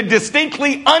behave in a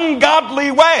distinctly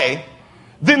ungodly way,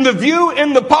 then the view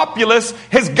in the populace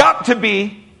has got to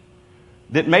be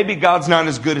that maybe God's not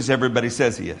as good as everybody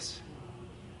says he is.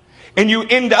 And you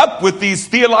end up with these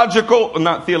philosophical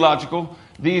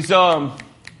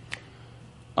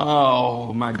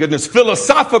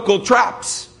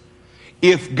traps.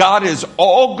 If God is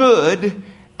all good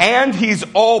and he's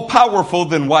all powerful,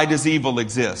 then why does evil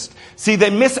exist? See, they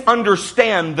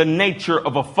misunderstand the nature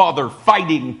of a father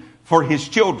fighting for his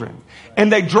children.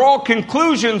 And they draw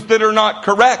conclusions that are not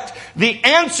correct. The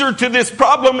answer to this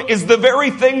problem is the very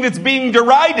thing that's being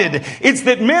derided. It's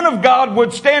that men of God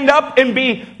would stand up and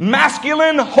be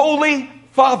masculine, holy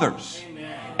fathers.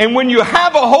 Amen. And when you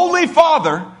have a holy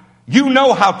father, you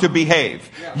know how to behave.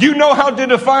 You know how to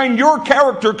define your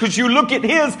character because you look at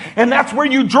his and that's where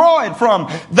you draw it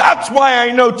from. That's why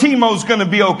I know Timo's going to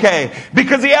be okay,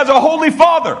 because he has a holy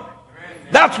father.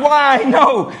 That's why I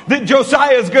know that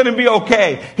Josiah is going to be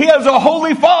okay. He has a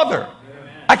holy father.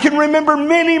 I can remember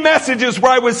many messages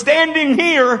where I was standing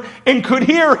here and could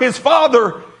hear his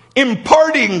father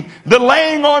imparting the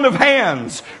laying on of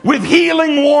hands with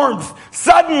healing warmth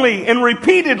suddenly and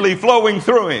repeatedly flowing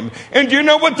through him. And do you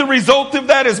know what the result of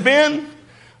that has been?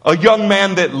 A young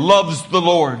man that loves the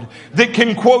Lord, that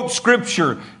can quote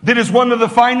scripture, that is one of the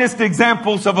finest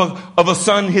examples of a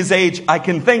son his age I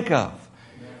can think of.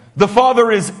 The Father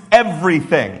is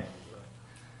everything.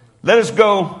 Let us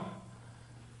go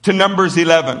to Numbers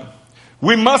 11.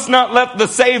 We must not let the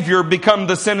Savior become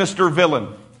the sinister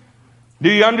villain. Do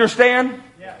you understand?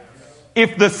 Yes.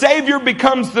 If the Savior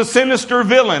becomes the sinister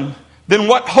villain, then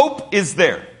what hope is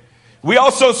there? We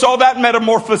also saw that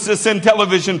metamorphosis in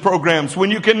television programs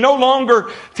when you can no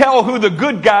longer tell who the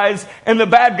good guys and the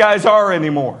bad guys are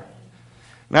anymore.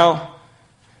 Now,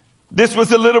 this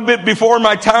was a little bit before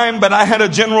my time, but I had a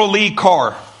General Lee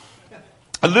car.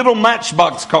 A little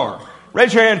Matchbox car.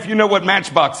 Raise your hand if you know what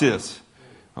Matchbox is.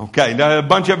 Okay, now a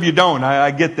bunch of you don't.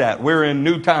 I get that. We're in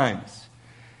new times.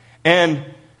 And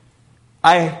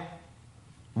I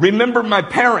remember my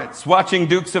parents watching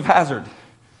Dukes of Hazzard.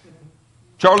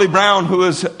 Charlie Brown, who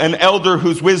is an elder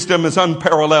whose wisdom is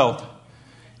unparalleled,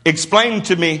 explained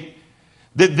to me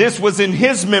that this was in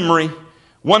his memory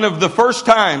one of the first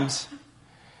times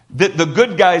that the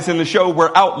good guys in the show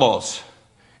were outlaws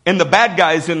and the bad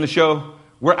guys in the show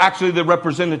were actually the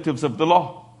representatives of the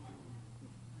law.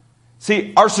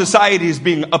 See, our society is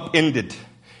being upended.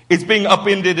 It's being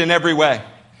upended in every way.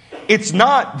 It's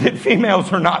not that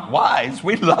females are not wise.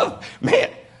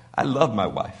 I love my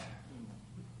wife.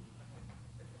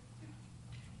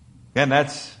 And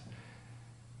that's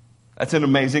an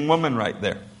amazing woman right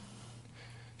there.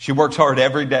 She works hard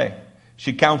every day.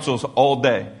 She counsels all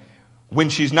day. When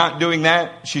she's not doing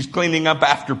that, she's cleaning up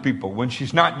after people. When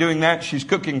she's not doing that, she's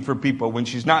cooking for people. When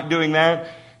she's not doing that,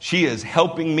 she is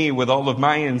helping me with all of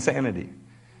my insanity.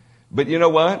 But you know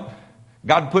what?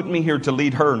 God put me here to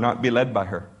lead her, not be led by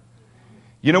her.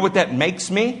 You know what that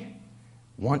makes me?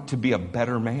 Want to be a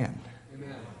better man.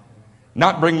 Amen.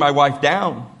 Not bring my wife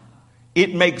down.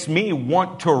 It makes me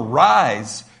want to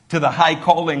rise to the high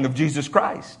calling of Jesus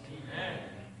Christ.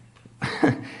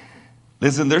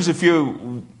 Listen, there's a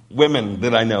few women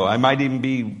that I know. I might even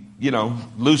be,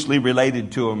 loosely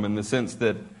related to them in the sense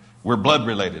that we're blood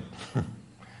related.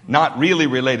 Not really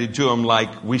related to them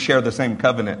like we share the same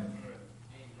covenant.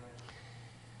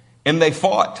 And they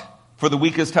fought for the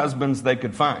weakest husbands they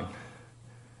could find.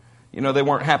 They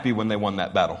weren't happy when they won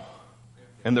that battle.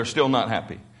 And they're still not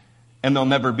happy. And they'll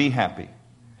never be happy.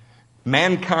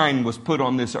 Mankind was put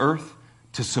on this earth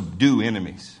to subdue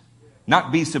enemies,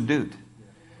 not be subdued.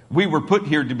 We were put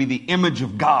here to be the image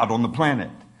of God on the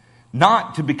planet,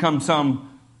 not to become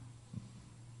some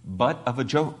butt of a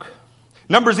joke.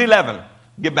 Numbers 11.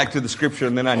 Get back to the scripture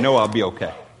and then I know I'll be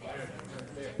okay.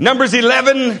 Numbers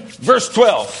 11, verse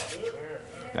 12.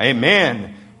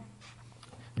 Amen.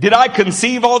 Did I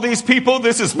conceive all these people?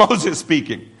 This is Moses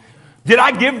speaking. Did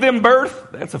I give them birth?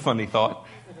 That's a funny thought.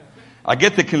 I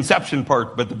get the conception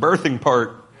part, but the birthing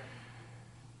part.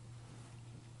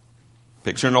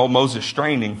 Picturing old Moses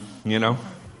straining,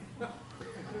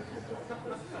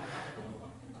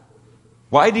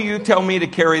 Why do you tell me to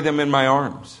carry them in my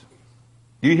arms?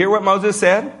 Do you hear what Moses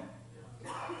said?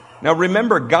 Now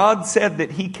remember, God said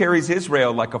that he carries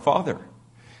Israel like a father.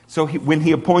 So when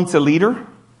he appoints a leader,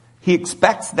 he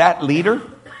expects that leader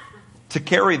to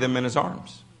carry them in his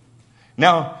arms.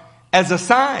 Now, as a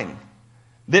sign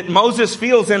that Moses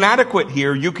feels inadequate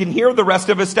here, you can hear the rest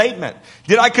of his statement.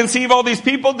 Did I conceive all these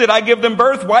people? Did I give them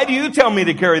birth? Why do you tell me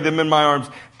to carry them in my arms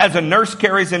as a nurse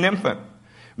carries an infant?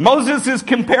 Moses is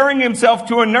comparing himself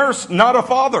to a nurse, not a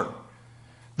father.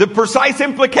 The precise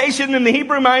implication in the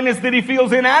Hebrew mind is that he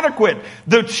feels inadequate.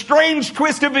 The strange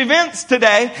twist of events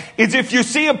today is if you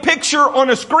see a picture on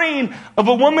a screen of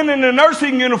a woman in a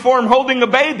nursing uniform holding a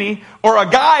baby or a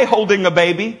guy holding a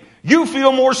baby, you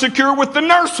feel more secure with the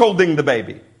nurse holding the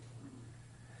baby.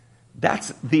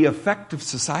 That's the effect of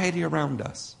society around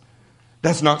us.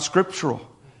 That's not scriptural.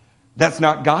 That's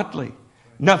not godly.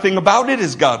 Nothing about it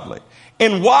is godly.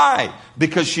 And why?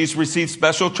 Because she's received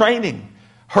special training.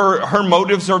 Her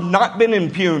motives have not been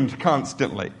impugned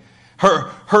constantly.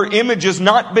 Her image has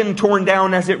not been torn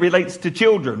down as it relates to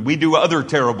children. We do other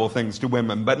terrible things to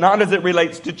women, but not as it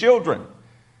relates to children.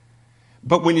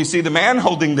 But when you see the man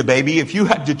holding the baby, if you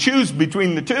had to choose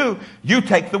between the two, you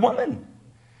take the woman.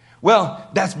 Well,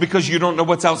 that's because you don't know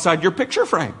what's outside your picture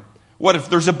frame. What if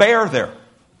there's a bear there?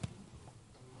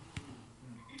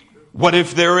 What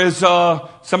if there is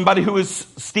somebody who is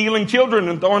stealing children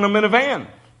and throwing them in a van?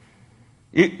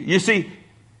 You see,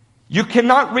 you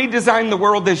cannot redesign the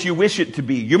world as you wish it to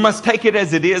be. You must take it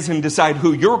as it is and decide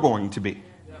who you're going to be.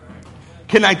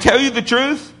 Can I tell you the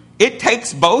truth? It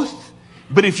takes both.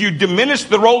 But if you diminish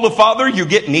the role of father, you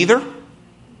get neither.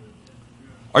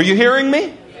 Are you hearing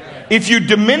me? If you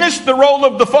diminish the role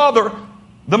of the father,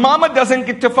 the mama doesn't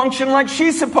get to function like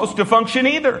she's supposed to function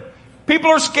either.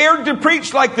 People are scared to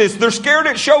preach like this. They're scared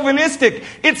it's chauvinistic.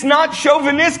 It's not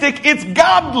chauvinistic. It's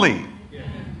godly.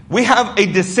 We have a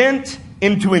descent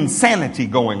into insanity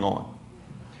going on.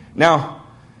 Now,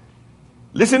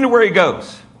 listen to where he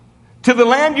goes. To the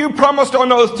land you promised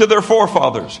on oath to their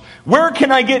forefathers. Where can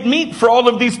I get meat for all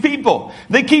of these people?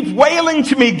 They keep wailing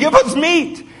to me, give us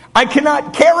meat. I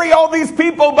cannot carry all these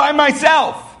people by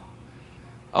myself.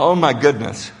 Oh my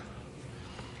goodness.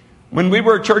 When we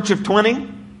were a church of 20,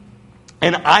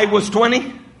 and I was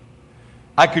 20,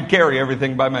 I could carry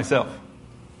everything by myself.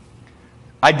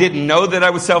 I didn't know that I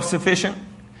was self-sufficient.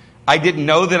 I didn't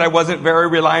know that I wasn't very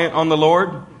reliant on the Lord.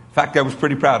 In fact, I was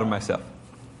pretty proud of myself.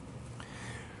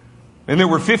 And there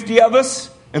were 50 of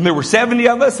us, and there were 70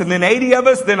 of us, and then 80 of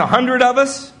us, then 100 of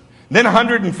us, then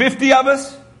 150 of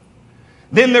us.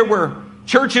 Then there were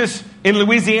churches in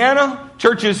Louisiana,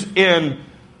 churches in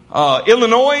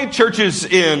Illinois, churches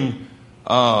in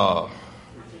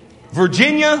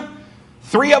Virginia,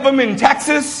 3 of them in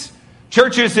Texas,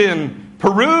 churches in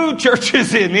Peru,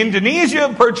 churches in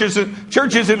Indonesia,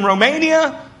 churches in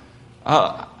Romania,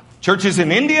 churches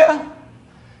in India.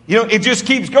 It just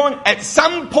keeps going. At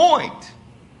some point,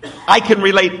 I can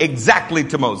relate exactly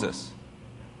to Moses.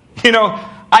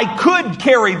 I could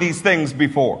carry these things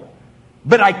before,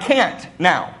 but I can't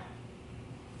now.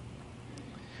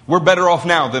 We're better off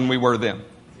now than we were then.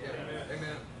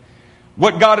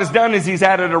 What God has done is He's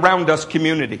added around us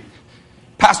community.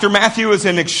 Pastor Matthew is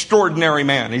an extraordinary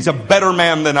man. He's a better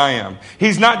man than I am.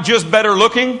 He's not just better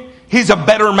looking. He's a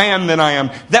better man than I am.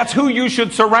 That's who you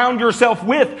should surround yourself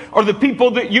with, or the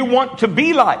people that you want to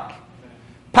be like.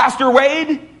 Pastor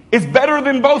Wade is better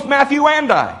than both Matthew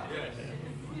and I.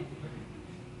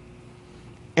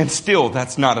 And still,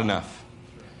 that's not enough.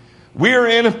 We're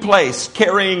in a place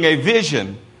carrying a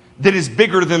vision that is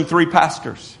bigger than 3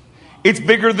 pastors. It's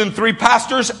bigger than 3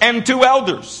 pastors and 2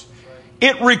 elders.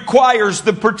 It requires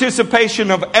the participation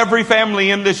of every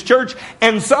family in this church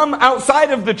and some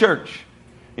outside of the church.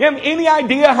 You have any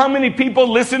idea how many people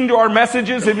listen to our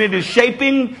messages and it is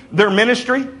shaping their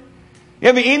ministry? You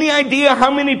have any idea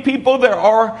how many people there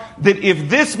are that if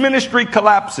this ministry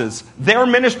collapses, their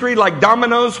ministry like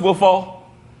dominoes will fall?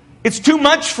 It's too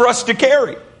much for us to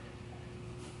carry.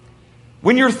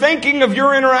 When you're thinking of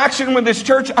your interaction with this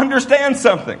church, understand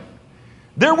something.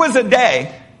 There was a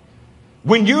day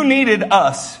when you needed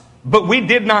us, but we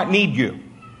did not need you.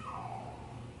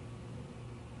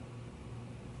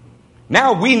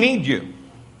 Now we need you.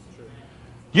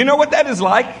 You know what that is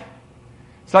like?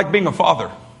 It's like being a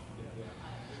father.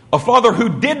 A father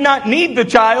who did not need the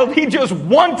child. He just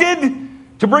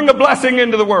wanted to bring a blessing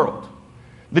into the world.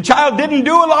 The child didn't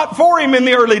do a lot for him in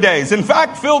the early days. In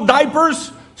fact, filled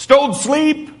diapers, stole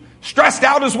sleep, stressed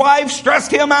out his wife,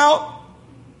 stressed him out.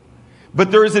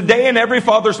 But there is a day in every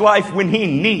father's life when he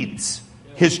needs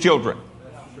His children.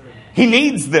 He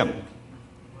needs them.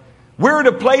 We're at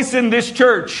a place in this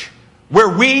church where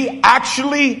we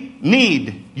actually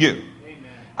need you.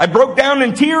 I broke down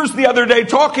in tears the other day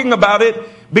talking about it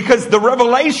because the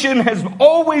revelation has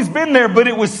always been there, but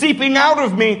it was seeping out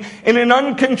of me in an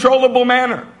uncontrollable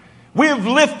manner. We have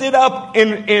lifted up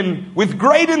with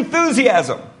great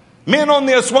enthusiasm men on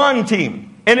the Aswan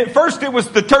team. And at first it was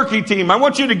the Turkey team. I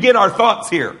want you to get our thoughts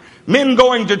here. Men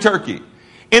going to Turkey.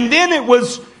 And then it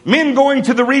was men going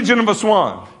to the region of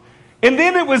Aswan. And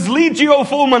then it was Legio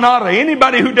Fulminata,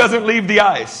 anybody who doesn't leave the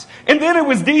ice. And then it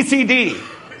was DCD.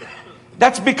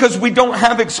 That's because we don't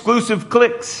have exclusive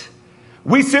cliques.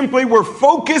 We simply were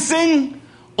focusing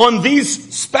on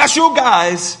these special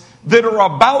guys that are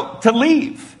about to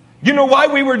leave. You know why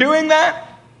we were doing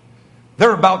that?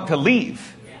 They're about to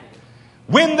leave.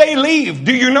 When they leave,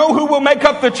 do you know who will make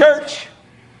up the church?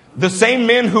 The same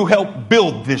men who helped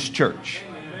build this church.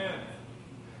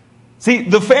 See,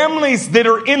 the families that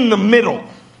are in the middle,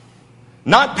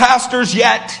 not pastors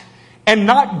yet, and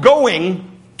not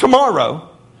going tomorrow,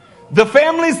 the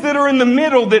families that are in the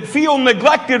middle that feel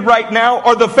neglected right now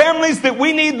are the families that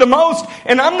we need the most,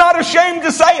 and I'm not ashamed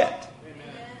to say it.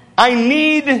 I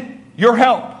need your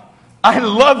help. I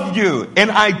love you and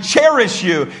I cherish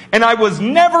you, and I was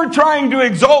never trying to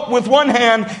exalt with one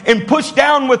hand and push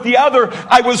down with the other.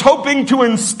 I was hoping to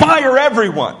inspire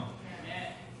everyone.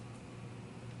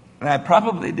 And I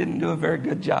probably didn't do a very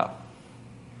good job.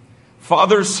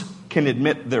 Fathers can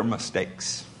admit their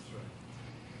mistakes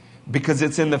because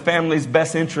it's in the family's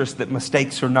best interest that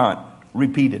mistakes are not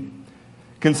repeated.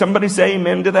 Can somebody say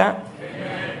amen to that?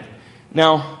 Amen.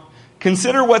 Now,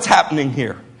 consider what's happening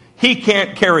here. He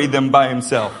can't carry them by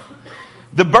himself.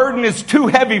 The burden is too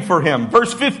heavy for him.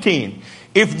 Verse 15.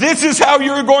 If this is how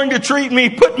you're going to treat me,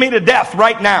 put me to death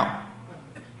right now.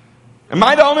 Am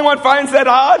I the only one who finds that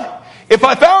odd? If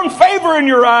I found favor in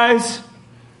your eyes,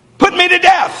 put me to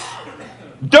death.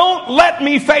 Don't let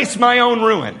me face my own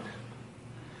ruin.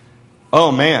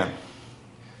 Oh man.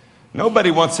 Nobody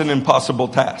wants an impossible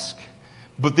task.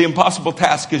 But the impossible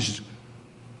task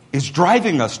is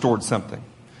driving us towards something.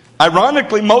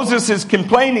 Ironically, Moses is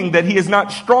complaining that he is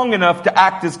not strong enough to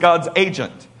act as God's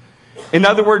agent. In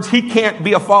other words, he can't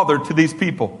be a father to these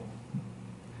people.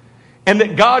 And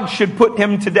that God should put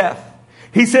him to death.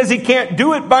 He says he can't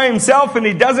do it by himself and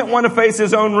he doesn't want to face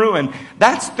his own ruin.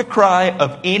 That's the cry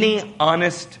of any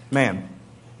honest man.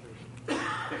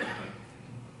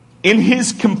 In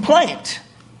his complaint,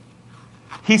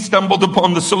 he stumbled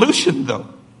upon the solution, though.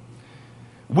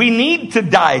 We need to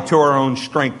die to our own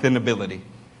strength and ability.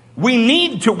 We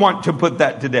need to want to put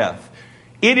that to death.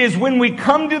 It is when we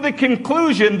come to the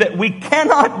conclusion that we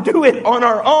cannot do it on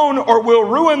our own or we'll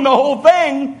ruin the whole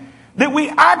thing that we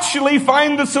actually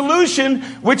find the solution,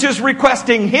 which is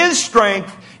requesting his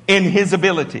strength in his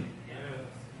ability.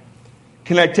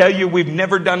 Can I tell you, we've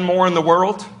never done more in the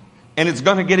world, and it's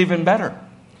going to get even better.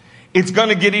 It's going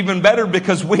to get even better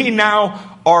because we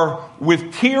now are,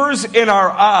 with tears in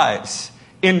our eyes,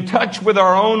 in touch with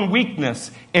our own weakness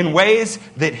in ways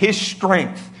that his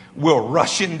strength will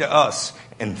rush into us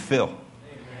and fill.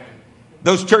 Amen.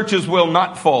 Those churches will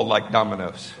not fall like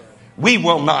dominoes. We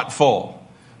will not fall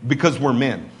because we're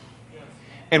men.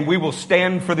 And we will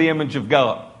stand for the image of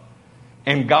God.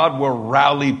 And God will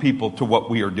rally people to what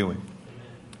we are doing.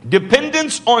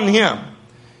 Dependence on him,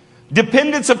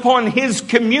 dependence upon his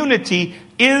community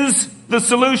is the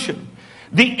solution.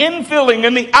 The infilling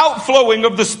and the outflowing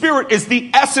of the Spirit is the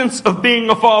essence of being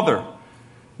a father.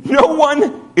 No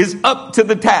one is up to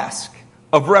the task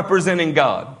of representing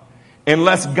God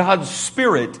unless God's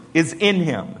Spirit is in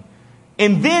him.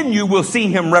 And then you will see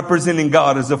him representing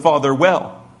God as a father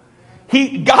well.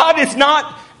 God is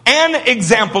not an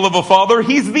example of a father.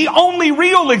 He's the only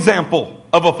real example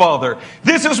of a father.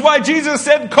 This is why Jesus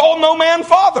said, call no man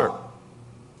father.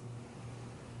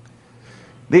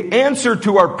 The answer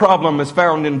to our problem is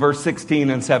found in verse 16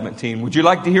 and 17. Would you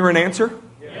like to hear an answer?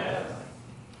 Yes.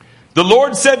 The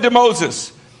Lord said to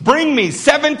Moses, bring me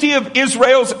 70 of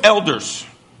Israel's elders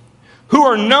who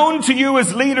are known to you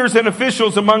as leaders and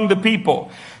officials among the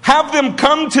people. Have them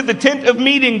come to the tent of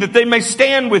meeting that they may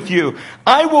stand with you.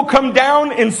 I will come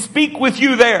down and speak with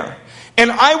you there. And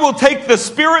I will take the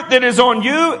Spirit that is on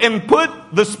you and put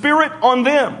the Spirit on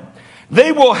them.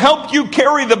 They will help you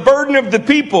carry the burden of the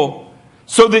people,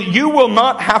 so that you will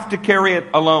not have to carry it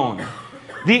alone.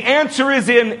 The answer is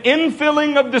in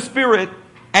infilling of the Spirit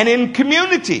and in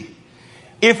community.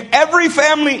 If every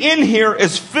family in here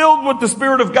is filled with the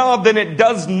Spirit of God, then it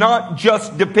does not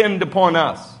just depend upon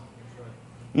us.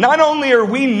 Not only are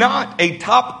we not a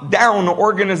top-down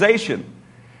organization,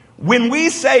 When we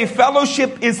say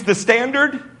fellowship is the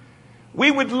standard,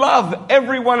 we would love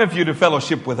every one of you to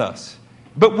fellowship with us.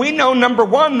 But we know, number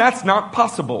one, that's not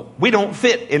possible. We don't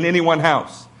fit in any one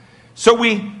house. So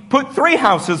we put 3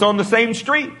 houses on the same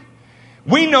street.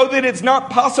 We know that it's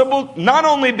not possible, not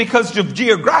only because of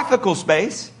geographical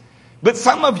space, but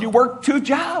some of you work 2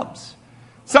 jobs.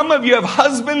 Some of you have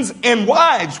husbands and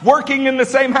wives working in the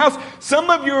same house.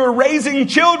 Some of you are raising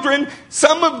children.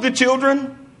 Some of the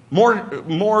children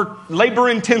more labor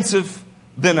intensive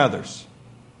than others.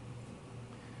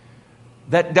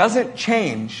 That doesn't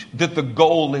change that the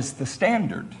goal is the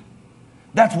standard.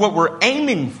 That's what we're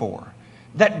aiming for.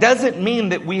 That doesn't mean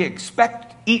that we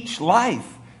expect each life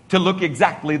to look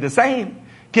exactly the same.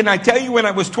 Can I tell you, when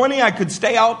I was 20, I could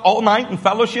stay out all night in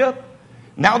fellowship.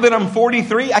 Now that I'm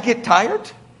 43, I get tired.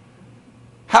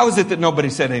 How is it that nobody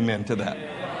said amen to that?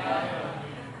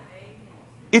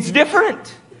 It's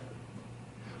different.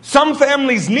 Some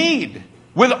families need,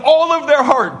 with all of their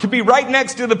heart, to be right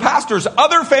next to the pastors.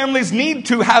 Other families need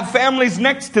to have families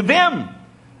next to them.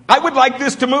 I would like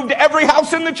this to move to every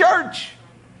house in the church.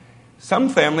 Some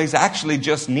families actually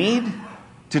just need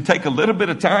to take a little bit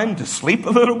of time to sleep a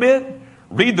little bit,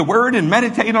 read the Word, and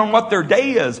meditate on what their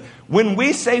day is. When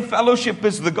we say fellowship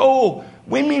is the goal,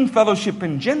 we mean fellowship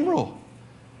in general,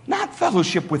 not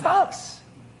fellowship with us.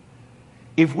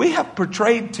 If we have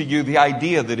portrayed to you the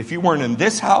idea that if you weren't in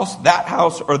this house, that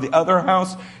house, or the other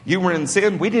house, you were in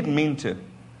sin, we didn't mean to.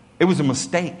 It was a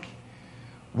mistake.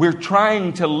 We're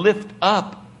trying to lift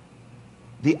up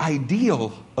the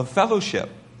ideal of fellowship.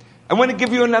 I want to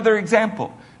give you another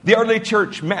example. The early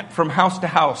church met from house to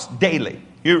house daily.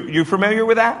 You familiar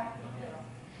with that?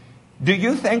 Do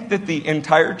you think that the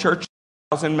entire church,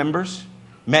 1,000 members,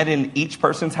 met in each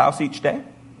person's house each day?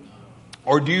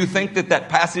 Or do you think that that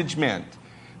passage meant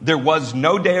there was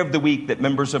no day of the week that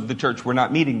members of the church were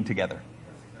not meeting together?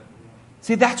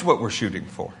 See, that's what we're shooting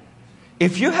for.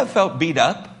 If you have felt beat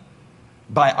up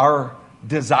by our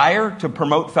desire to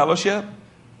promote fellowship,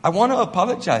 I want to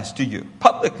apologize to you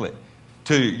publicly,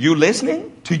 to you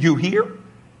listening, to you here.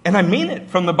 And I mean it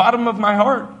from the bottom of my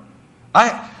heart.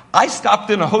 I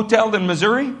stopped in a hotel in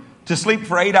Missouri to sleep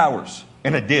for 8 hours.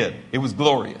 And I did. It was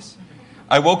glorious.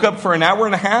 I woke up for an hour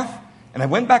and a half. And I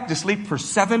went back to sleep for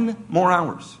 7 more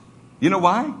hours. You know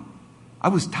why? I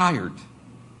was tired.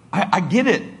 I get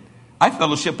it. I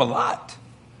fellowship a lot.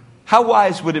 How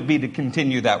wise would it be to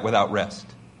continue that without rest?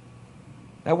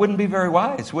 That wouldn't be very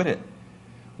wise, would it?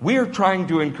 We are trying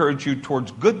to encourage you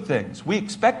towards good things. We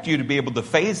expect you to be able to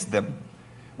face them.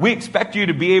 We expect you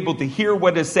to be able to hear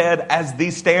what is said as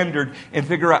the standard and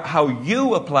figure out how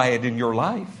you apply it in your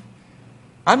life.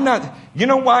 You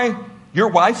know why your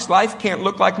wife's life can't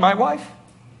look like my wife?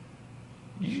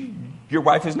 Your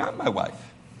wife is not my wife.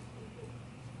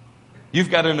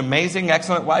 You've got an amazing,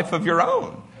 excellent wife of your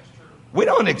own. We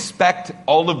don't expect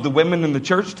all of the women in the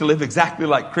church to live exactly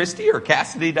like Christy or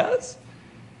Cassidy does.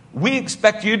 We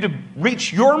expect you to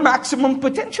reach your maximum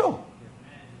potential.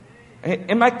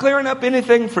 Am I clearing up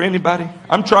anything for anybody?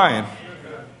 I'm trying.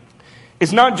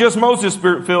 It's not just Moses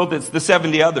Spirit-filled, it's the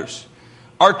 70 others.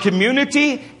 Our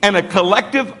community and a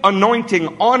collective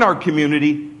anointing on our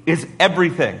community is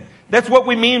everything. That's what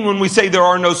we mean when we say there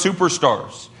are no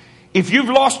superstars. If you've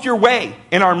lost your way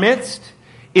in our midst,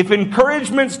 if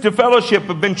encouragements to fellowship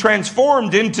have been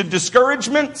transformed into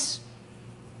discouragements,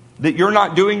 that you're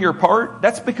not doing your part,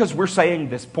 that's because we're saying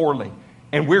this poorly.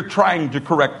 And we're trying to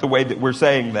correct the way that we're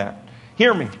saying that.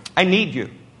 Hear me. I need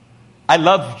you. I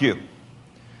love you.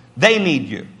 They need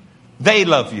you. They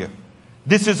love you.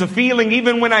 This is a feeling,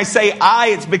 even when I say I,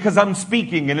 it's because I'm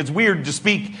speaking, and it's weird to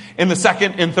speak in the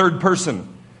second and third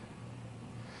person.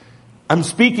 I'm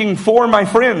speaking for my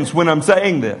friends when I'm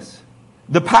saying this.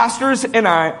 The pastors and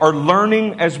I are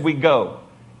learning as we go,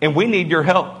 and we need your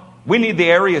help. We need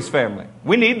the Arias family.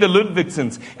 We need the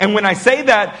Ludvigsons. And when I say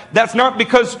that, that's not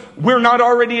because we're not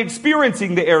already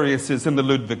experiencing the Ariases and the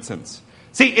Ludvigsons.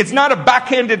 See, it's not a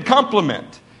backhanded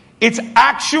compliment. It's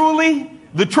actually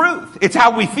the truth. It's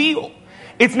how we feel.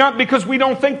 It's not because we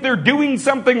don't think they're doing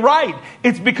something right.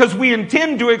 It's because we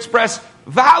intend to express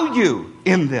value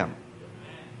in them.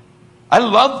 I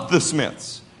love the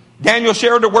Smiths. Daniel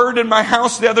shared a word in my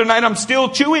house the other night I'm still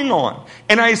chewing on.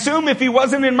 And I assume if he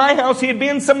wasn't in my house, he'd be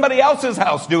in somebody else's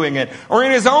house doing it, or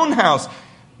in his own house.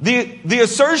 The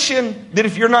assertion that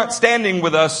if you're not standing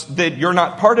with us, that you're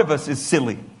not part of us is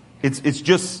silly. It's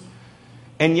just,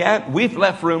 and yet we've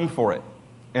left room for it.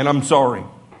 And I'm sorry.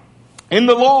 In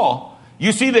the law,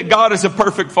 you see that God is a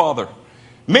perfect Father.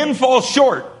 Men fall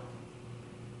short.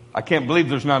 I can't believe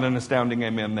there's not an astounding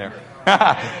amen there.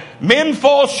 Men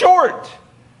fall short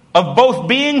of both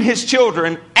being His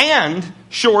children and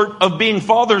short of being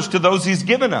fathers to those He's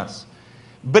given us.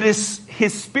 But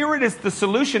His Spirit is the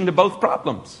solution to both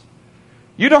problems.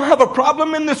 You don't have a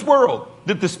problem in this world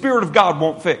that the Spirit of God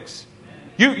won't fix.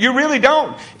 You really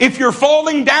don't. If you're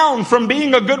falling down from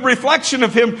being a good reflection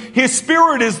of Him, His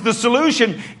Spirit is the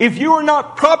solution. If you are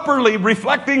not properly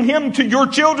reflecting Him to your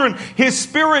children, His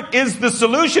Spirit is the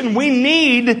solution. We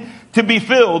need to be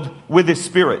filled with His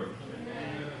Spirit.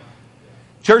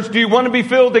 Church, do you want to be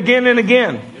filled again and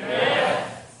again?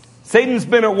 Yes. Satan's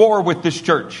been at war with this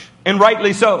church, and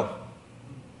rightly so.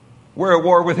 We're at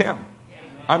war with him.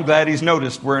 I'm glad he's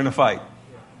noticed we're in a fight.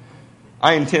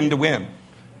 I intend to win.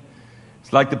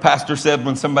 It's like the pastor said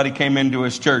when somebody came into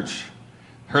his church,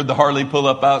 heard the Harley pull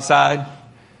up outside.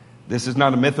 This is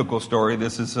not a mythical story.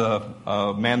 This is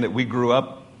a man that we grew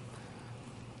up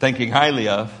thinking highly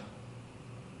of.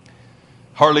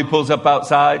 Harley pulls up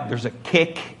outside. There's a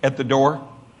kick at the door.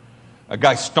 A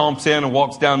guy stomps in and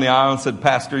walks down the aisle and said,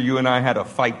 "Pastor, you and I had a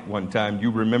fight one time.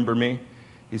 You remember me?"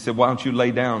 He said, "Why don't you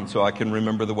lay down so I can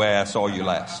remember the way I saw you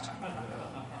last?"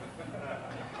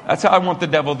 That's how I want the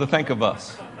devil to think of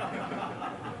us.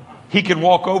 He can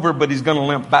walk over, but he's going to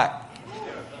limp back.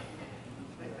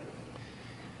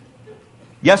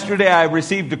 Yesterday, I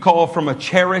received a call from a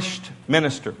cherished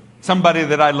minister, somebody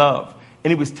that I love.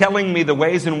 And he was telling me the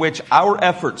ways in which our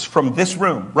efforts from this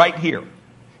room, right here,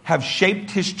 have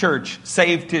shaped his church,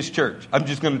 saved his church. I'm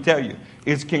just going to tell you,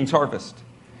 it's King's Harvest.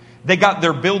 They got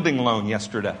their building loan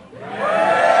yesterday.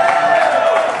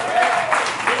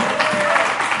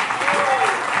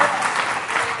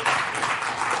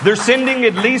 They're sending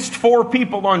at least 4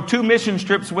 people on 2 mission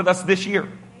trips with us this year.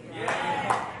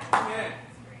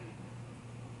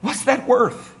 What's that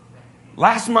worth?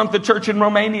 Last month, the church in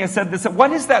Romania said this.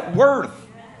 What is that worth?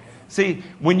 See,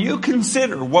 when you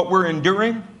consider what we're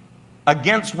enduring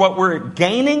against what we're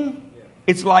gaining,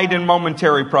 it's light and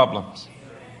momentary problems.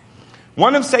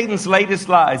 One of Satan's latest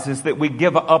lies is that we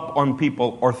give up on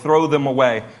people or throw them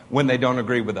away when they don't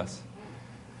agree with us.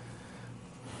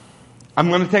 I'm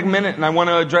going to take a minute and I want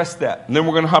to address that. And then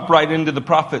we're going to hop right into the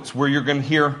prophets, where you're going to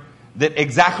hear that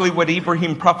exactly what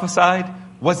Ibrahim prophesied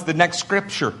was the next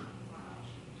scripture.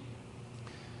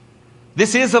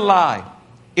 This is a lie.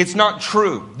 It's not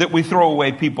true that we throw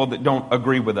away people that don't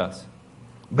agree with us.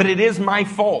 But it is my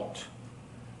fault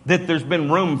that there's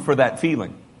been room for that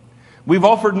feeling. We've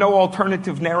offered no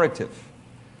alternative narrative.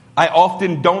 I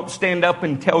often don't stand up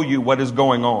and tell you what is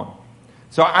going on.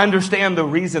 So I understand the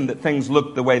reason that things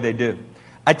look the way they do.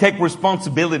 I take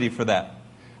responsibility for that.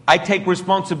 I take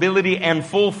responsibility and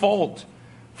full fault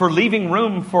for leaving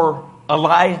room for a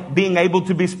lie being able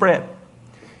to be spread.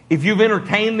 If you've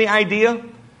entertained the idea,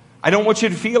 I don't want you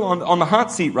to feel on the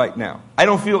hot seat right now. I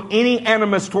don't feel any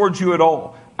animus towards you at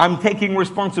all. I'm taking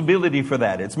responsibility for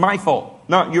that. It's my fault,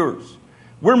 not yours.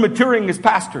 We're maturing as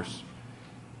pastors.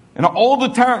 And all the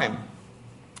time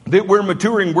that we're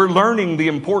maturing, we're learning the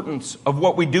importance of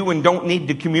what we do and don't need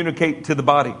to communicate to the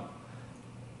body.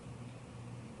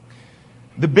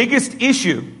 The biggest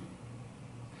issue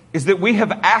is that we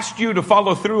have asked you to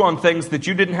follow through on things that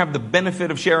you didn't have the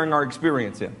benefit of sharing our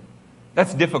experience in.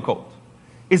 That's difficult.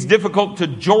 It's difficult to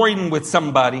join with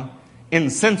somebody in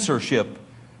censorship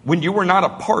when you were not a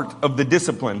part of the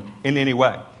discipline in any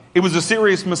way. It was a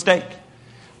serious mistake.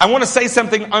 I want to say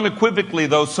something unequivocally,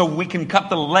 though, so we can cut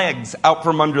the legs out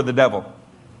from under the devil.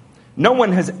 No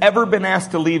one has ever been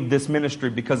asked to leave this ministry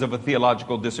because of a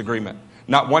theological disagreement.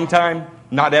 Not one time,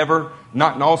 not ever,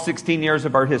 not in all 16 years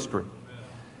of our history.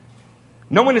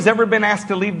 No one has ever been asked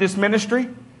to leave this ministry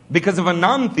because of a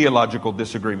non-theological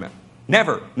disagreement.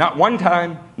 Never. Not one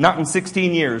time, not in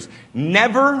 16 years.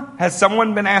 Never has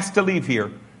someone been asked to leave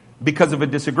here because of a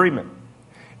disagreement.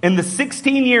 In the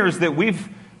 16 years that we've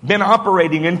been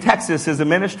operating in Texas as a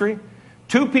ministry,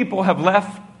 2 people have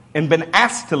left and been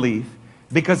asked to leave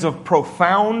because of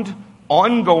profound,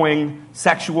 ongoing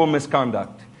sexual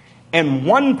misconduct. And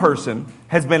 1 person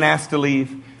has been asked to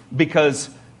leave because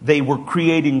they were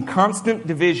creating constant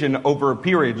division over a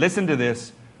period, listen to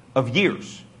this, of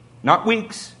years. Not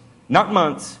weeks, not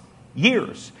months,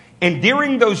 years. And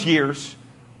during those years,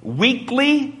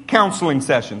 weekly counseling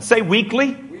sessions, say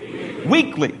weekly,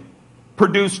 weekly,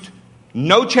 produced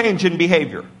no change in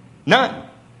behavior. None.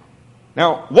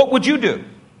 Now, what would you do?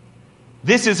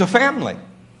 This is a family.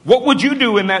 What would you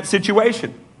do in that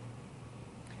situation?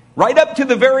 Right up to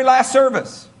the very last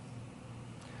service,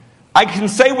 I can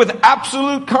say with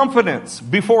absolute confidence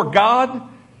before God,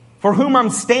 for whom I'm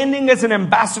standing as an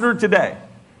ambassador today,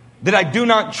 that I do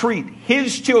not treat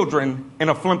His children in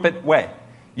a flippant way.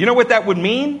 You know what that would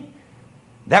mean?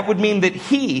 That would mean that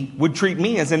He would treat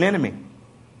me as an enemy.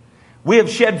 We have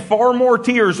shed far more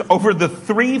tears over the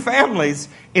 3 families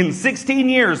in 16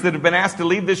 years that have been asked to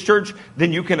leave this church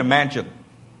than you can imagine.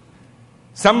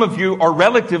 Some of you are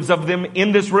relatives of them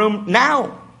in this room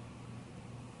now.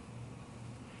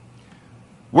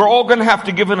 We're all going to have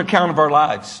to give an account of our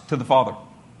lives to the Father.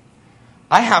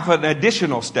 I have an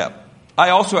additional step.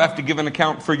 I also have to give an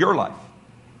account for your life.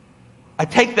 I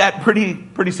take that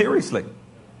pretty seriously.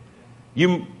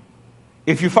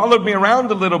 If you followed me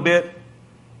around a little bit,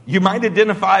 you might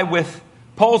identify with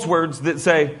Paul's words that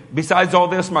say, besides all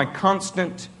this, my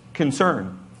constant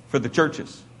concern for the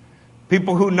churches.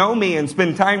 People who know me and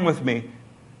spend time with me,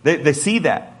 they see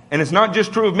that. And it's not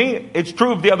just true of me, it's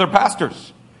true of the other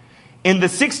pastors. In the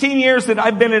 16 years that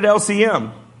I've been at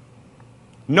LCM,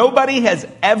 nobody has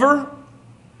ever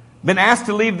been asked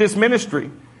to leave this ministry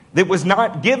that was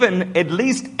not given at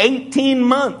least 18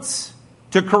 months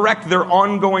to correct their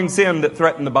ongoing sin that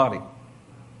threatened the body.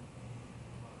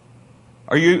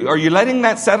 Are you letting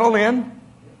that settle in?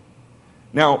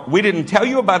 Now, we didn't tell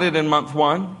you about it in month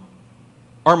 1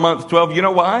 or month 12. You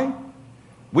know why?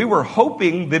 We were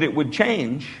hoping that it would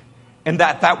change and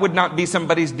that would not be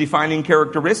somebody's defining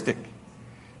characteristic.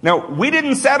 Now, we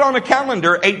didn't set on a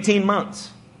calendar 18 months.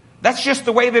 That's just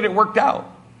the way that it worked out.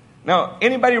 Now,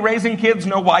 anybody raising kids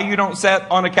know why you don't set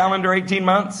on a calendar 18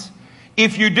 months?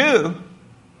 If you do,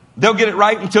 they'll get it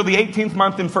right until the 18th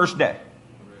month and first day.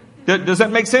 Does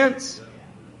that make sense?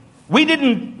 We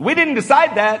didn't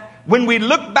decide that. When we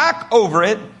look back over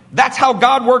it, that's how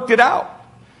God worked it out.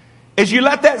 As you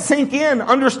let that sink in,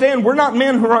 understand we're not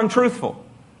men who are untruthful.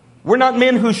 We're not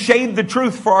men who shade the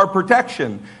truth for our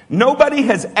protection. Nobody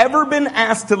has ever been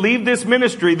asked to leave this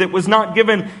ministry that was not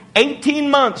given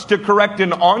 18 months to correct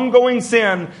an ongoing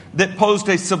sin that posed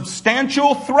a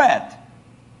substantial threat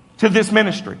to this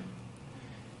ministry.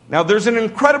 Now, there's an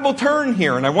incredible turn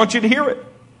here, and I want you to hear it.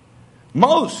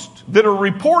 Most that are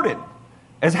reported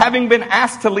as having been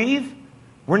asked to leave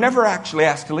were never actually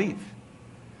asked to leave.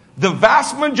 The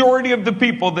vast majority of the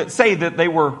people that say that they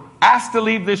were asked to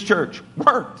leave this church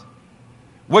weren't.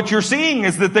 What you're seeing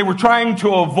is that they were trying to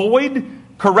avoid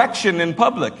correction in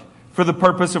public for the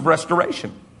purpose of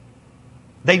restoration.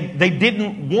 They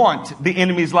didn't want the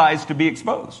enemy's lies to be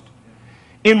exposed.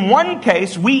 In one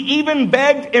case, we even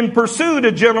begged and pursued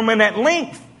a gentleman at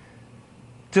length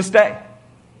to stay.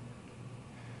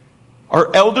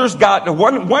 Our elders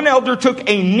one elder took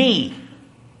a knee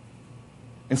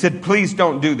and said, please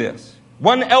don't do this.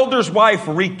 One elder's wife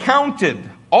recounted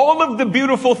all of the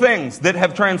beautiful things that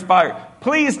have transpired.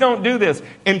 Please don't do this.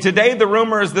 And today the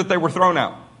rumor is that they were thrown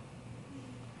out.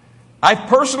 I've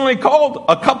personally called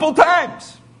a couple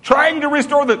times trying to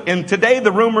restore them. And today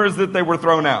the rumor is that they were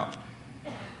thrown out.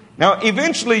 Now,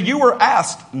 eventually you were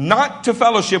asked not to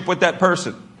fellowship with that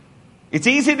person. It's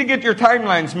easy to get your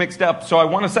timelines mixed up, so I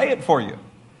want to say it for you.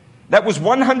 That was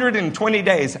 120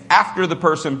 days after the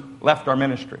person left our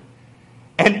ministry.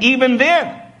 And even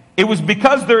then, it was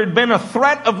because there had been a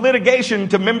threat of litigation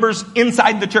to members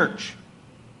inside the church.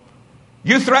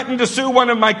 You threatened to sue one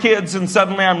of my kids, and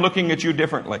suddenly I'm looking at you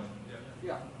differently.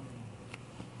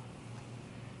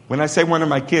 When I say one of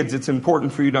my kids, it's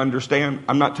important for you to understand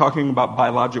I'm not talking about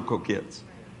biological kids.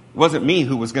 It wasn't me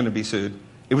who was going to be sued.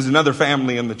 It was another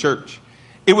family in the church.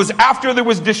 It was after there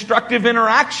was destructive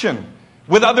interaction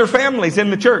with other families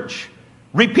in the church,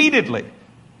 repeatedly.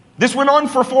 This went on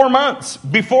for 4 months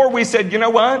before we said, you know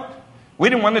what? We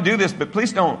didn't want to do this, but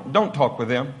please don't talk with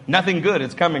them. Nothing good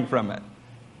is coming from it.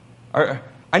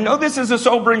 I know this is a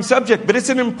sobering subject, but it's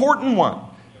an important one.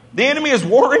 The enemy is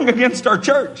warring against our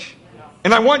church.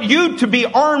 And I want you to be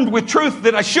armed with truth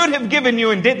that I should have given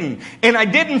you and didn't. And I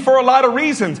didn't for a lot of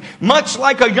reasons. Much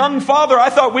like a young father,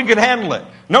 I thought we could handle it.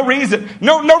 No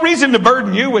reason to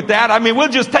burden you with that. I mean, we'll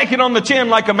just take it on the chin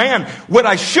like a man. What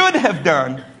I should have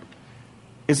done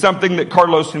is something that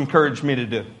Carlos encouraged me to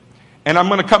do. And I'm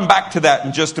going to come back to that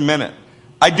in just a minute.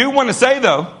 I do want to say,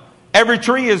 though, every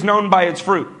tree is known by its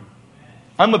fruit.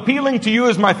 I'm appealing to you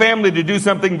as my family to do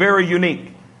something very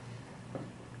unique.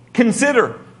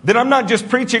 Consider that I'm not just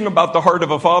preaching about the heart of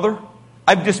a father.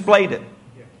 I've displayed it.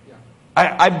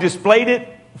 I've displayed it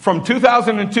from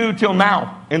 2002 till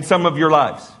now in some of your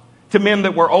lives. To men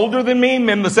that were older than me,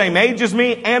 men the same age as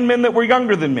me, and men that were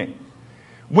younger than me.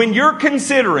 When you're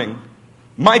considering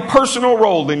my personal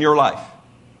role in your life,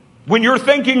 when you're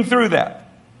thinking through that,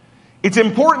 it's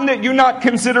important that you not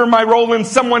consider my role in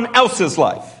someone else's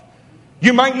life.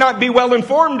 You might not be well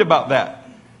informed about that.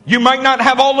 You might not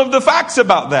have all of the facts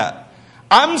about that.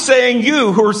 I'm saying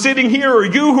you who are sitting here or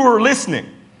you who are listening,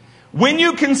 when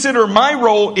you consider my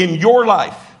role in your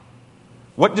life,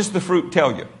 what does the fruit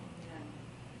tell you?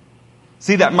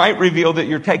 See, that might reveal that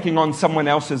you're taking on someone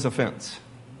else's offense.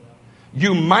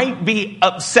 You might be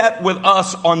upset with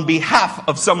us on behalf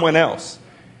of someone else,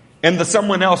 and the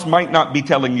someone else might not be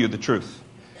telling you the truth.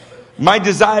 My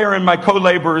desire and my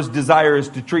co-laborer's desire is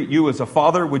to treat you as a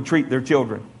father would treat their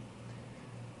children.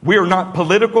 We are not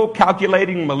political,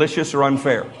 calculating, malicious, or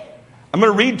unfair. I'm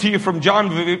going to read to you from John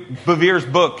Bevere's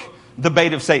book, The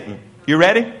Bait of Satan. You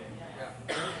ready?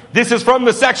 This is from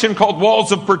the section called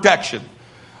Walls of Protection.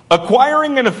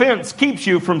 Acquiring an offense keeps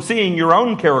you from seeing your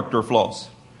own character flaws,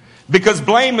 because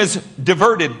blame is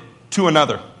diverted to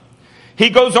another. He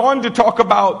goes on to talk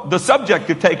about the subject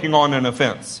of taking on an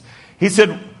offense. He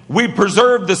said, we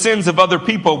preserve the sins of other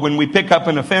people when we pick up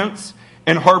an offense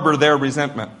and harbor their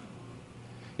resentment.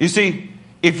 You see,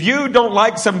 if you don't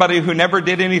like somebody who never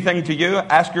did anything to you,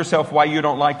 ask yourself why you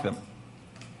don't like them.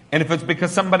 And if it's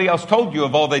because somebody else told you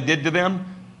of all they did to them,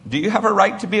 do you have a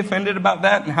right to be offended about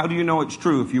that? And how do you know it's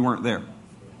true if you weren't there?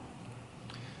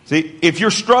 See, if you're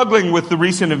struggling with the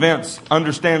recent events,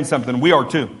 understand something. We are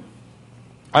too.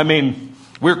 I mean,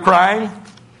 we're crying,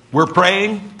 we're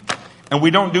praying, and we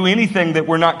don't do anything that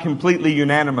we're not completely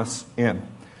unanimous in.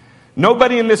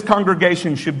 Nobody in this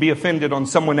congregation should be offended on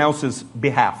someone else's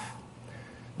behalf.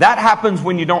 That happens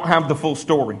when you don't have the full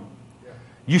story.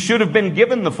 You should have been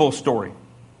given the full story.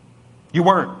 You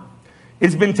weren't.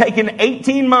 It's been taking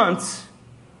 18 months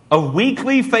of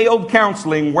weekly failed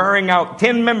counseling, wearing out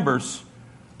 10 members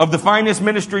of the finest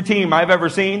ministry team I've ever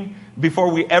seen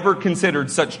before we ever considered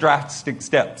such drastic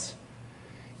steps.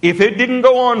 If it didn't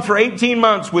go on for 18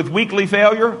 months with weekly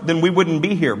failure, then we wouldn't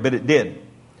be here, but it did.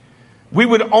 We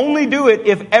would only do it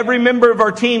if every member of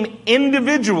our team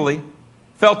individually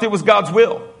felt it was God's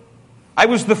will. I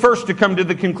was the first to come to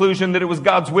the conclusion that it was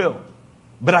God's will,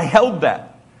 but I held that.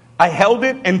 I held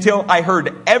it until I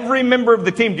heard every member of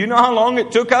the team. Do you know how long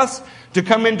it took us to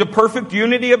come into perfect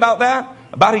unity about that?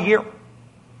 About a year.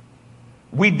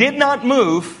 We did not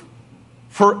move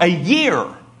for a year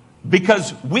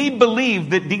because we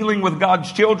believe that dealing with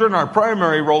God's children, our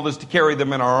primary role is to carry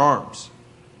them in our arms.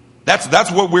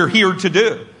 That's what we're here to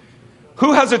do.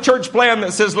 Who has a church plan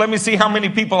that says, let me see how many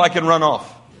people I can run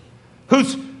off?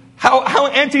 How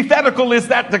antithetical is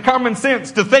that to common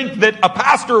sense to think that a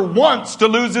pastor wants to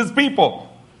lose his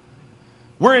people?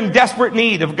 We're in desperate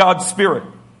need of God's Spirit.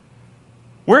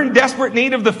 We're in desperate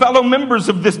need of the fellow members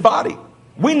of this body.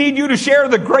 We need you to share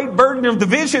the great burden of the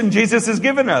vision Jesus has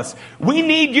given us. We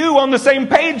need you on the same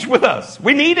page with us.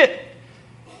 We need it.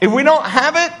 If we don't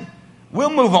have it,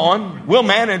 we'll move on. We'll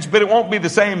manage, but it won't be the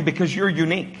same because you're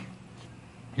unique.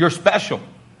 You're special,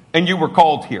 and you were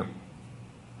called here.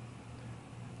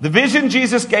 The vision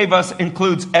Jesus gave us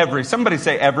includes somebody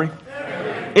say every.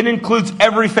 It includes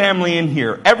every family in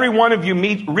here. Every one of you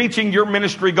reaching your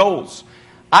ministry goals.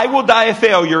 I will die a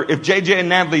failure if JJ and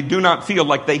Natalie do not feel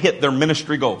like they hit their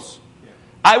ministry goals.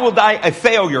 I will die a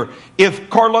failure if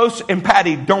Carlos and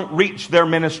Patty don't reach their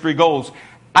ministry goals.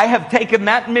 I have taken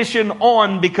that mission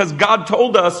on because God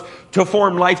told us to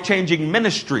form life-changing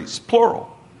ministries,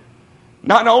 plural.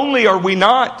 Not only are we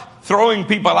not throwing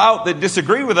people out that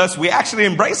disagree with us, we actually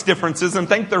embrace differences and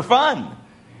think they're fun,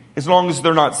 as long as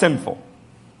they're not sinful.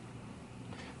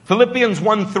 Philippians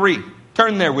 1:3.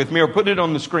 Turn there with me or put it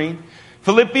on the screen.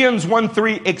 Philippians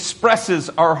 1:3 expresses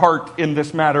our heart in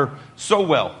this matter so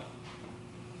well.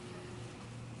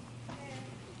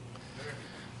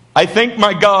 I thank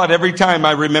my God every time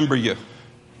I remember you.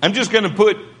 I'm just going to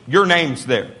put your names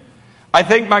there. I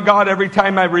thank my God every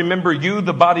time I remember you,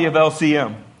 the body of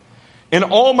LCM. In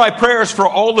all my prayers for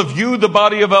all of you, the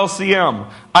body of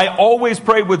LCM, I always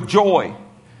pray with joy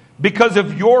because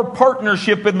of your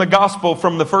partnership in the gospel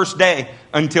from the first day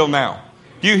until now.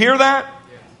 Do you hear that?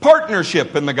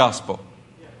 Partnership in the gospel.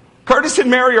 Curtis and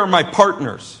Mary are my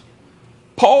partners.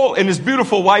 Paul and his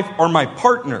beautiful wife are my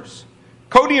partners.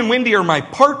 Cody and Wendy are my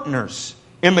partners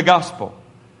in the gospel.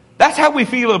 That's how we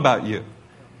feel about you.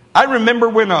 I remember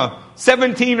when a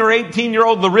 17 or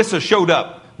 18-year-old Larissa showed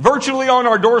up virtually on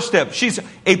our doorstep. She's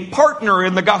a partner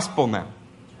in the gospel now.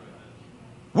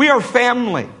 We are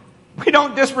family. We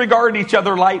don't disregard each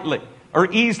other lightly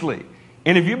or easily.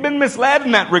 And if you've been misled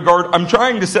in that regard, I'm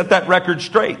trying to set that record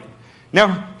straight.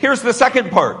 Now, here's the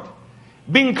second part.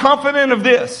 Being confident of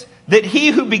this, that he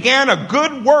who began a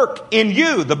good work in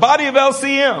you, the body of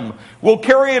LCM, will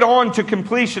carry it on to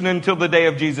completion until the day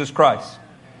of Jesus Christ.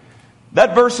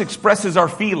 That verse expresses our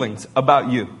feelings about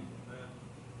you.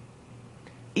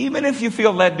 Even if you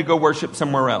feel led to go worship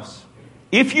somewhere else.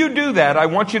 If you do that, I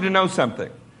want you to know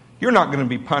something. You're not going to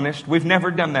be punished. We've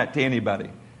never done that to anybody.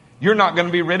 You're not going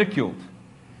to be ridiculed.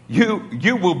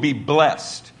 You will be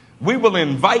blessed. We will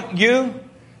invite you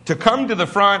to come to the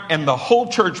front and the whole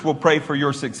church will pray for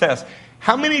your success.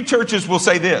 How many churches will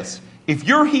say this? If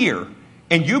you're here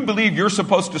and you believe you're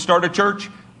supposed to start a church,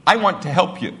 I want to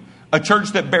help you. A church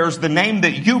that bears the name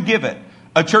that you give it.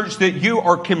 A church that you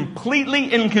are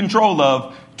completely in control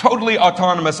of, totally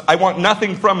autonomous. I want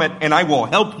nothing from it, and I will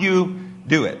help you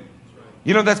do it.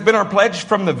 You know, that's been our pledge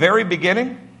from the very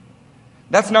beginning.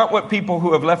 That's not what people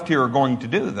who have left here are going to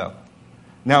do, though.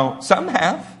 Now, some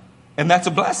have, and that's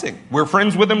a blessing. We're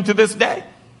friends with them to this day.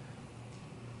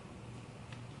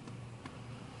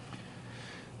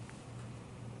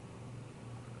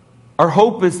 Our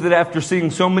hope is that after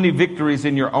seeing so many victories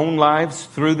in your own lives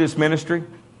through this ministry,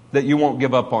 that you won't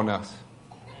give up on us.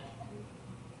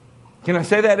 Can I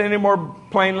say that any more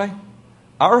plainly?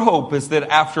 Our hope is that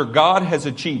after God has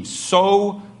achieved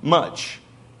so much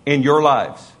in your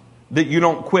lives, that you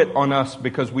don't quit on us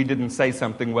because we didn't say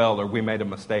something well or we made a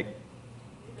mistake.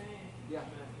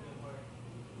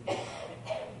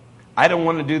 I don't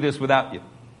want to do this without you.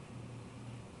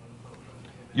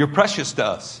 You're precious to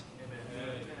us.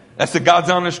 That's the God's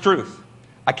honest truth.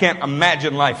 I can't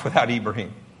imagine life without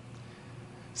Ibrahim.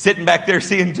 Sitting back there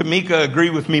seeing Tamika agree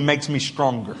with me makes me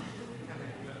stronger.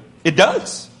 It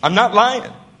does. I'm not lying.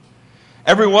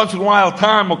 Every once in a while,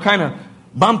 Tom will kind of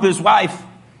bump his wife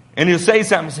and he'll say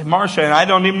something. I say, Marcia, and I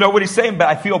don't even know what he's saying, but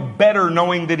I feel better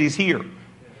knowing that he's here.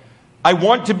 I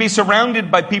want to be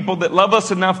surrounded by people that love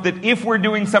us enough that if we're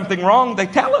doing something wrong, they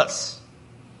tell us.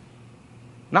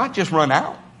 Not just run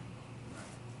out.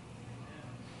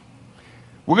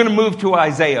 We're going to move to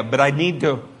Isaiah, but I need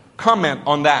to comment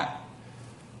on that.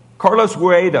 Carlos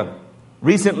Gueda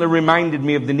recently reminded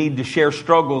me of the need to share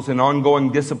struggles and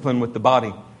ongoing discipline with the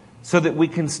body so that we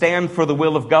can stand for the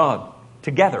will of God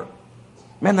together.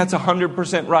 Man, that's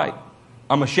 100% right.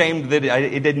 I'm ashamed that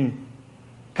it didn't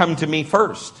come to me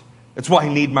first. That's why I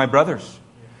need my brothers.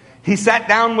 He sat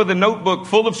down with a notebook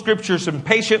full of scriptures and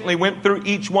patiently went through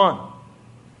each one.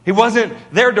 He wasn't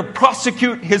there to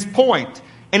prosecute his point,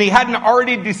 and he hadn't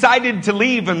already decided to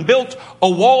leave and built a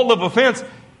wall of offense.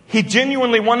 He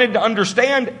genuinely wanted to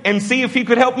understand and see if he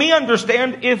could help me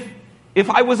understand if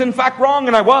I was in fact wrong,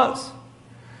 and I was.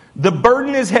 The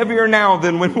burden is heavier now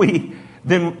than when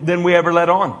we ever let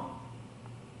on.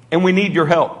 And we need your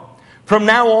help. From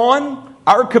now on,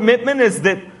 our commitment is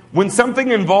that when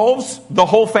something involves the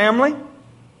whole family,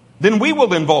 then we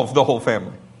will involve the whole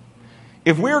family.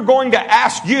 If we're going to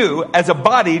ask you as a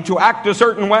body to act a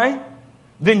certain way,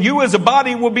 then you as a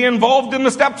body will be involved in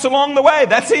the steps along the way.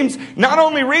 That seems not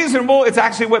only reasonable, it's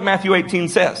actually what Matthew 18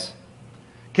 says.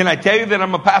 Can I tell you that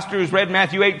I'm a pastor who's read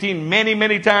Matthew 18 many,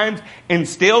 many times, and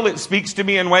still it speaks to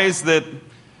me in ways that,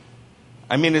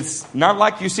 it's not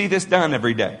like you see this done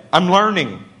every day. I'm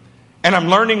learning. And I'm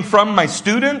learning from my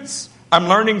students. I'm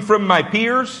learning from my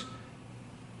peers.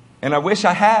 And I wish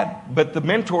I had, but the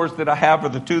mentors that I have are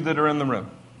the two that are in the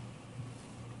room.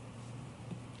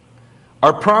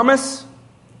 Our promise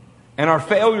and our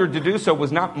failure to do so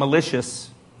was not malicious.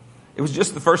 It was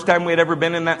just the first time we had ever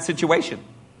been in that situation.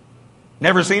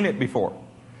 Never seen it before.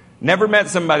 Never met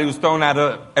somebody who's thrown out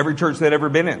of every church they'd ever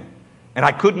been in. And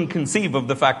I couldn't conceive of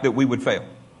the fact that we would fail.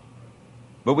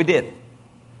 But we did.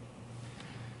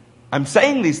 I'm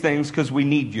saying these things because we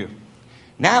need you.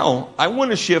 Now, I want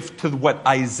to shift to what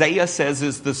Isaiah says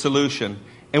is the solution.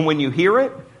 And when you hear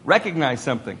it, recognize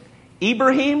something.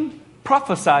 Ibrahim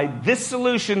prophesied this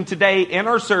solution today in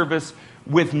our service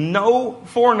with no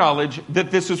foreknowledge that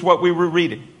this is what we were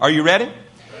reading. Are you ready?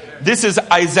 This is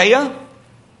Isaiah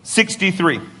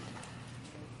 63.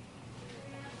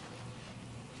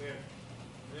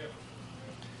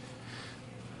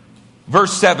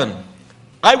 Verse 7.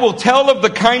 I will tell of the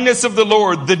kindness of the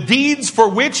Lord, the deeds for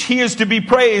which he is to be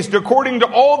praised, according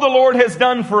to all the Lord has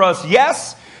done for us.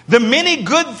 Yes, the many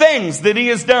good things that he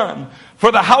has done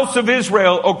for the house of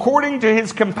Israel, according to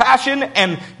his compassion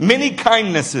and many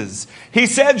kindnesses. He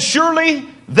said, surely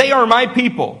they are my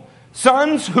people,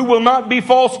 sons who will not be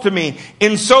false to me.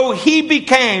 And so he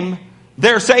became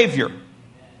their Savior.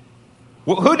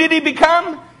 Well, who did he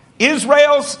become?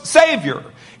 Israel's Savior.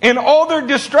 In all their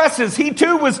distresses, he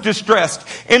too was distressed,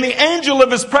 and the angel of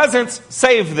his presence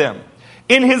saved them.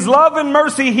 In his love and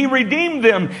mercy, he redeemed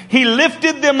them. He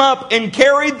lifted them up and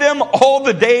carried them all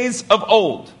the days of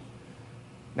old.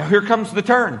 Now here comes the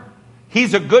turn.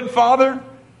 He's a good father,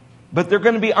 but they're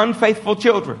going to be unfaithful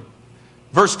children.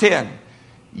 Verse 10.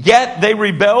 Yet they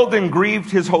rebelled and grieved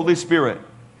his Holy Spirit.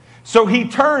 So he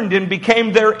turned and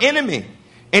became their enemy,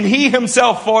 and he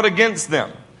himself fought against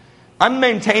them. I'm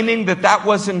maintaining that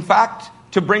was in fact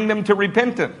to bring them to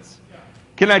repentance.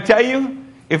 Can I tell you,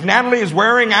 if Natalie is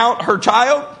wearing out her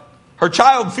child, Her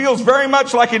child feels very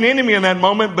much like an enemy in that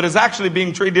moment, but is actually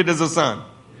being treated as a son.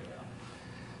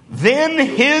 Then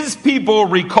his people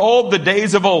recalled the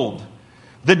days of old,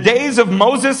 the days of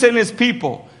Moses and his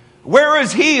people. Where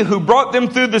is he who brought them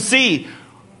through the sea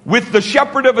with the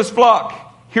shepherd of his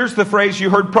flock? Here's the phrase you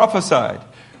heard prophesied.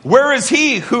 Where is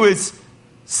he who has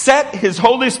set his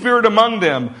Holy Spirit among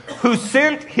them, who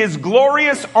sent his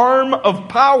glorious arm of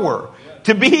power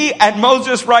to be at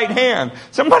Moses' right hand?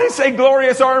 Somebody say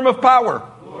glorious arm of power.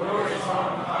 Glorious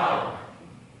arm of power.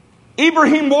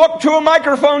 Ibrahim walked to a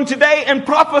microphone today and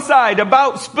prophesied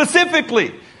about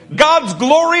specifically God's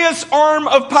glorious arm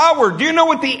of power. Do you know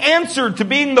what the answer to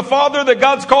being the father that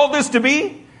God's called us to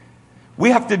be?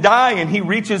 We have to die, and he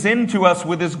reaches into us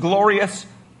with his glorious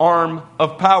arm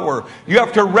of power. You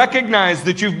have to recognize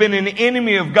that you've been an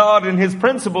enemy of God and his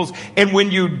principles, and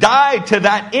when you die to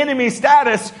that enemy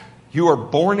status, you are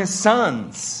born as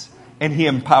sons, and he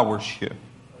empowers you.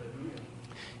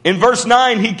 In verse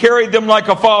 9, he carried them like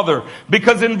a father,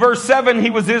 because in verse 7, he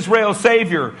was Israel's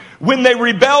savior. When they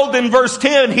rebelled in verse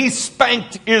 10, he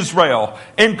spanked Israel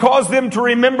and caused them to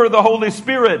remember the Holy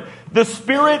Spirit. The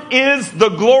Spirit is the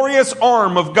glorious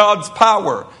arm of God's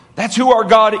power. That's who our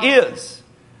God is.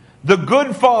 The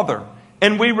good Father.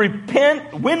 And when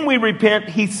we repent,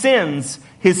 he sends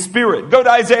his Spirit. Go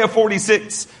to Isaiah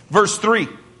 46, verse 3.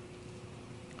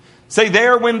 Say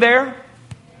there when there.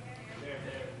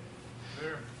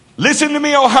 Listen to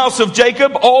me, O house of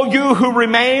Jacob, all you who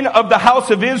remain of the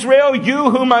house of Israel, you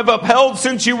whom I've upheld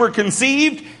since you were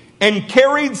conceived and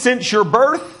carried since your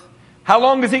birth. How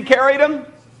long has he carried them?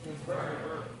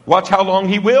 Watch how long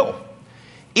he will.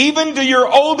 Even to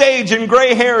your old age and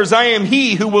gray hairs, I am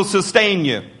he who will sustain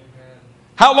you.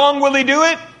 How long will he do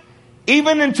it?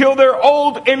 Even until they're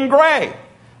old and gray.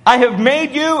 I have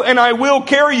made you and I will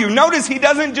carry you. Notice he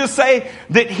doesn't just say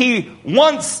that he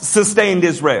once sustained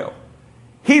Israel.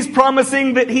 He's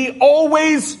promising that he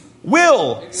always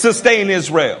will sustain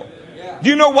Israel. Do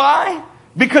you know why?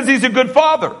 Because he's a good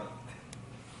father.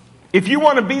 If you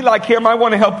want to be like him, I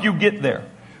want to help you get there.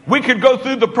 We could go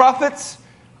through the prophets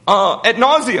ad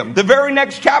nauseum. The very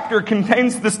next chapter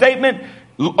contains the statement,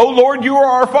 "O Lord, you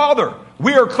are our father.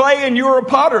 We are clay and you are a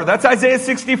potter." That's Isaiah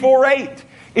 64:8.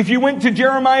 If you went to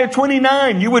Jeremiah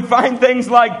 29, you would find things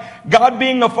like God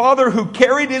being a father who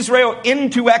carried Israel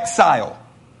into exile.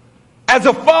 As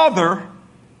a father,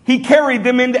 he carried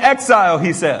them into exile,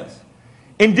 he says.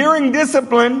 And during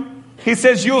discipline, he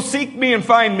says, you'll seek me and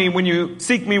find me when you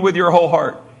seek me with your whole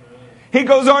heart. He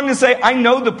goes on to say, I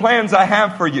know the plans I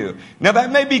have for you. Now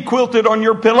that may be quilted on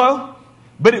your pillow,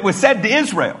 but it was said to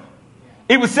Israel.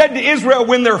 It was said to Israel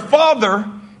when their father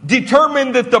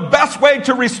determined that the best way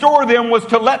to restore them was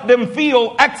to let them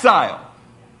feel exile.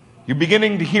 You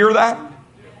beginning to hear that?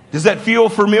 Does that feel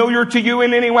familiar to you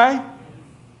in any way?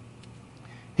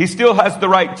 He still has the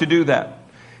right to do that.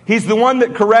 He's the one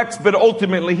that corrects, but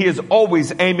ultimately he is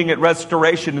always aiming at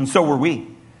restoration, and so are we.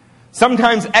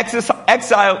 Sometimes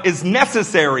exile is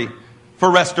necessary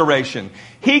for restoration.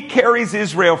 He carries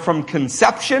Israel from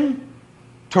conception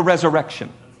to resurrection.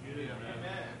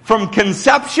 From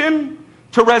conception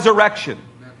to resurrection.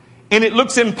 And it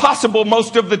looks impossible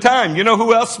most of the time. You know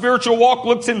who else spiritual walk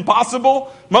looks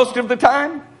impossible most of the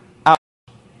time?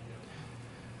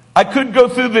 I could go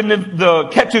through the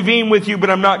Ketuvim with you, but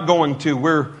I'm not going to.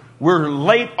 We're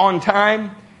late on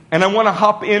time, and I want to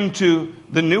hop into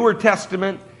the Newer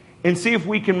Testament and see if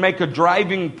we can make a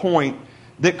driving point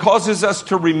that causes us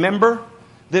to remember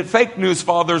that fake news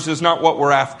fathers is not what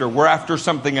we're after. We're after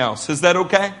something else. Is that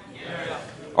okay?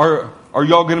 Yes. Are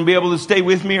y'all going to be able to stay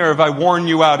with me, or have I worn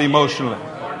you out emotionally?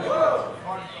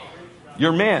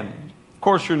 You're men. Of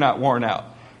course you're not worn out.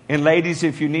 And ladies,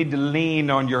 if you need to lean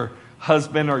on your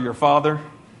husband or your father,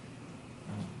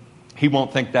 he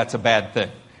won't think that's a bad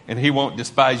thing. And he won't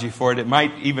despise you for it. It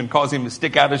might even cause him to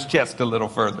stick out his chest a little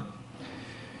further.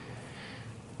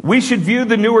 We should view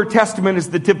the Newer Testament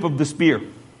as the tip of the spear.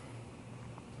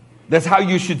 That's how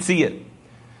you should see it.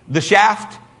 The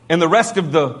shaft and the rest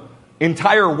of the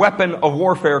entire weapon of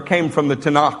warfare came from the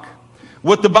Tanakh.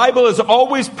 What the Bible has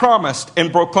always promised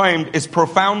and proclaimed is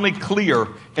profoundly clear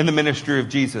in the ministry of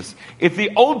Jesus. If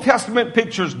the Old Testament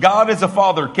pictures God as a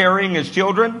father carrying his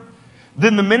children,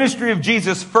 then the ministry of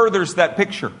Jesus furthers that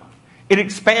picture. It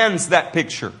expands that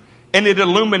picture. And it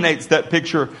illuminates that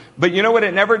picture. But you know what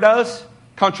it never does?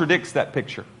 Contradicts that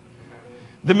picture.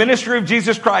 The ministry of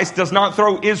Jesus Christ does not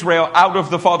throw Israel out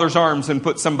of the Father's arms and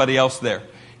put somebody else there.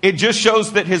 It just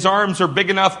shows that his arms are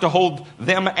big enough to hold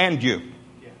them and you.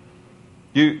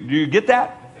 Do you get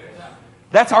that?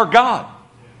 That's our God.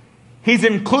 He's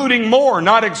including more,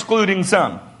 not excluding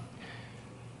some.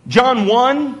 John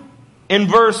 1 in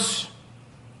verse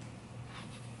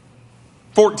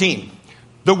 14.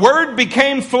 The Word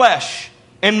became flesh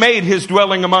and made His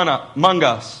dwelling among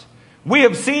us. We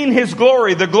have seen His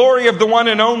glory, the glory of the one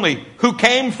and only, who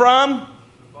came from?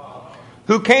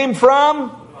 Who came from?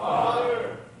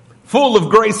 Father. Full of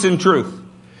grace and truth.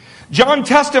 John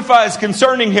testifies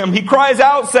concerning Him. He cries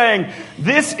out saying,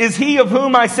 "This is He of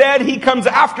whom I said, He comes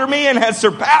after me and has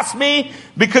surpassed me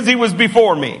because He was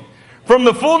before me. From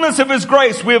the fullness of His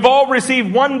grace we have all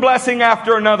received one blessing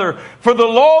after another. For the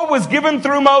law was given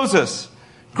through Moses.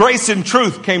 Grace and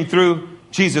truth came through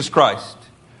Jesus Christ."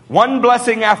 One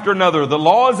blessing after another. The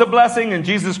law is a blessing and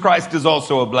Jesus Christ is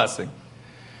also a blessing.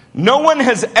 No one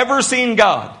has ever seen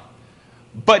God,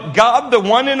 but God, the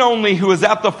one and only who is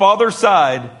at the Father's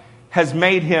side, has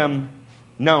made Him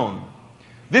known.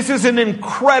 This is an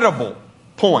incredible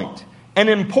point, an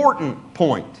important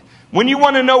point. When you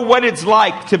want to know what it's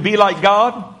like to be like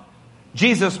God,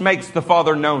 Jesus makes the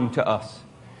Father known to us.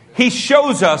 He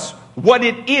shows us what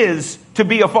it is to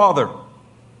be a father.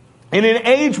 In an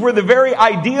age where the very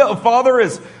idea of father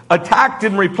is attacked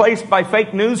and replaced by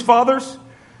fake news fathers,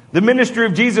 the ministry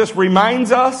of Jesus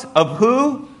reminds us of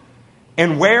who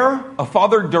and where a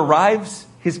father derives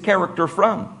his character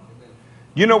from.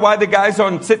 You know why the guys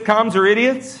on sitcoms are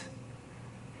idiots?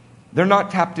 They're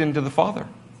not tapped into the Father.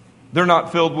 They're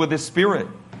not filled with His Spirit.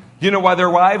 Do you know why their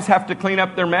wives have to clean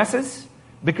up their messes?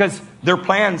 Because their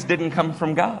plans didn't come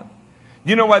from God. Do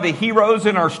you know why the heroes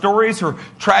in our stories are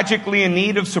tragically in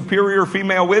need of superior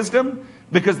female wisdom?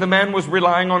 Because the man was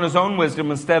relying on his own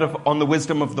wisdom instead of on the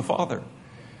wisdom of the Father.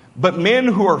 But men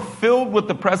who are filled with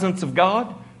the presence of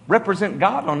God represent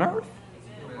God on earth.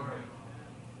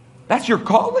 That's your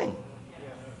calling.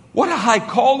 What a high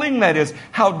calling that is.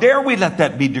 How dare we let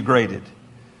that be degraded?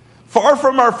 Far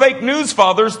from our fake news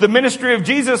fathers, the ministry of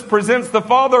Jesus presents the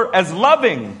Father as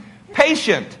loving,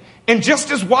 patient, and just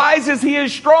as wise as He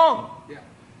is strong.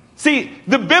 See,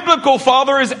 the biblical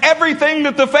Father is everything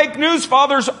that the fake news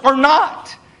fathers are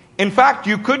not. In fact,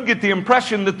 you could get the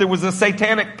impression that there was a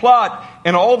satanic plot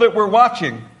in all that we're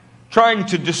watching, trying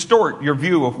to distort your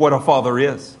view of what a father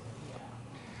is.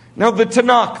 Now, the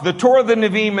Tanakh, the Torah, the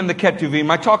Nevi'im, and the Ketuvim,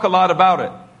 I talk a lot about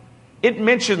it. It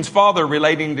mentions Father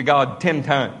relating to God 10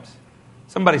 times.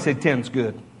 Somebody say 10's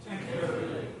good.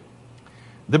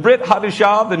 The Brit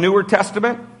Hadashah, the Newer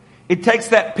Testament, it takes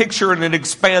that picture and it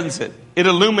expands it. It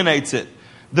illuminates it.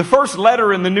 The first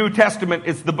letter in the New Testament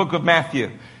is the book of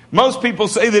Matthew. Most people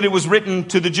say that it was written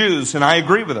to the Jews, and I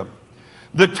agree with them.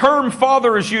 The term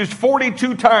Father is used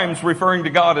 42 times referring to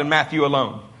God in Matthew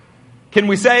alone. Can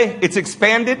we say it's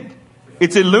expanded?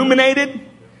 It's illuminated?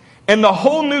 And the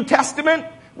whole New Testament,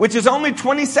 which is only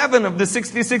 27 of the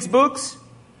 66 books,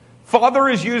 Father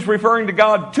is used referring to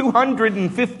God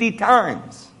 250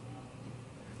 times.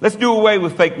 Let's do away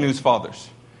with fake news fathers.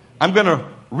 I'm going to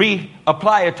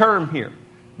reapply a term here.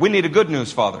 We need a good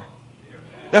news father.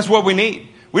 That's what we need.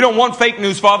 We don't want fake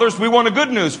news fathers. We want a good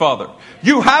news father.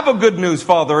 You have a good news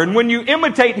father. And when you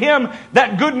imitate him,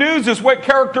 that good news is what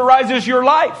characterizes your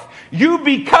life. You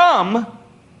become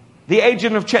the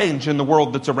agent of change in the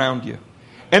world that's around you.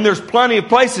 And there's plenty of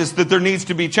places that there needs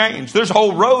to be change. There's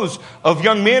whole rows of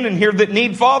young men in here that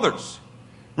need fathers.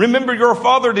 Remember, you're a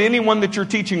father to anyone that you're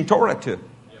teaching Torah to.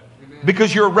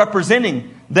 Because you're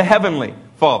representing the heavenly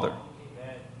Father.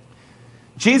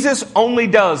 Jesus only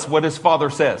does what His Father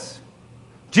says.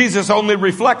 Jesus only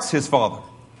reflects His Father.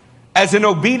 As an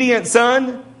obedient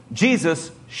son,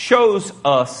 Jesus shows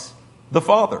us the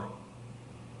Father.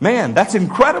 Man, that's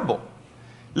incredible.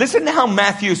 Listen to how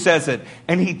Matthew says it,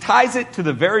 and he ties it to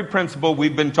the very principle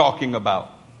we've been talking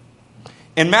about.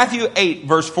 In Matthew 8,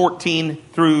 verse 14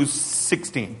 through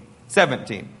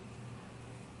 17.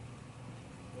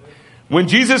 When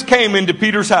Jesus came into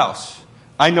Peter's house,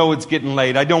 I know it's getting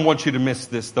late. I don't want you to miss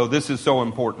this, though. This is so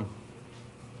important.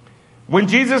 When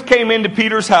Jesus came into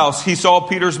Peter's house, he saw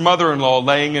Peter's mother-in-law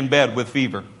laying in bed with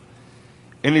fever.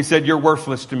 And he said, "You're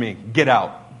worthless to me. Get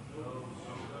out."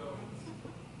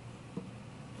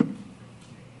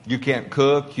 You can't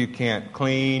cook, you can't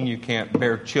clean, you can't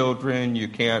bear children, you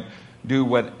can't do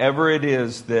whatever it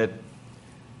is that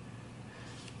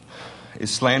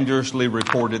is slanderously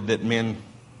reported that men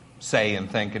say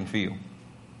and think and feel.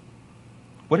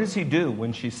 What does he do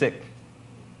when she's sick?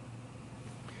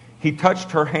 He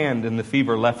touched her hand and the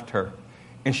fever left her,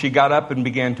 and she got up and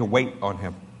began to wait on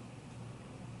him.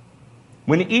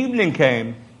 When evening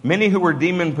came, many who were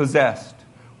demon-possessed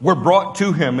were brought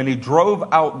to him, and he drove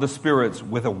out the spirits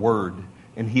with a word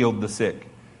and healed the sick.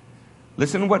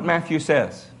 Listen to what Matthew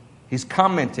says. He's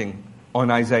commenting on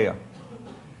Isaiah.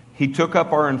 He took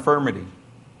up our infirmity,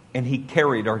 and he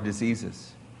carried our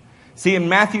diseases. See, in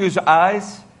Matthew's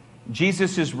eyes,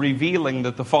 Jesus is revealing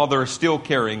that the Father is still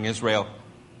carrying Israel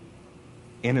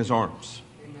in His arms.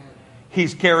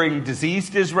 He's carrying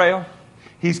diseased Israel.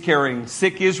 He's carrying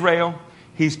sick Israel.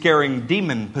 He's carrying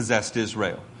demon-possessed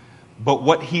Israel. But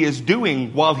what He is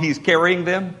doing while He's carrying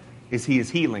them is He is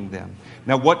healing them.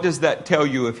 Now, what does that tell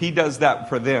you? If He does that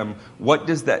for them, what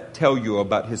does that tell you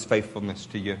about His faithfulness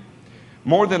to you?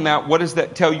 More than that, what does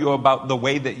that tell you about the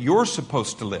way that you're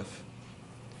supposed to live?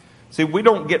 See, we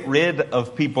don't get rid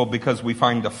of people because we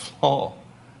find a flaw.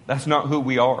 That's not who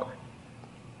we are.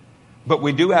 But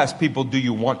we do ask people, do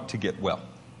you want to get well?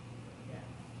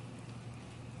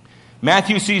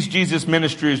 Matthew sees Jesus'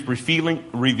 ministry as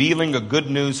revealing a good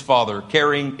news Father,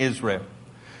 carrying Israel.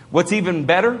 What's even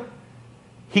better,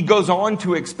 he goes on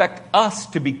to expect us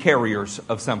to be carriers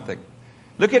of something.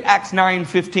 Look at Acts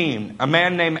 9:15, a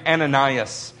man named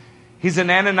Ananias. He's an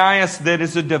Ananias that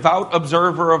is a devout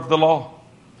observer of the law.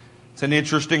 It's an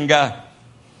interesting guy.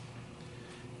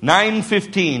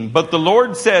 9:15, but the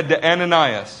Lord said to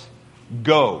Ananias,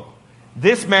 go.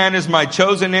 This man is my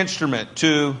chosen instrument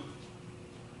to...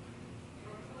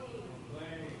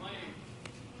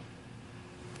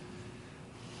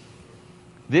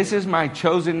 This is my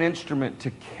chosen instrument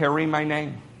to carry my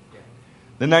name.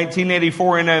 The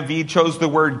 1984 NIV chose the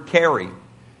word carry.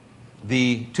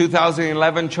 The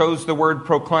 2011 chose the word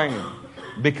proclaim.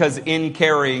 Because in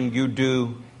carrying you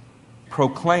do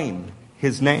proclaim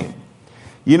His name.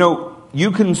 You know,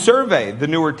 you can survey the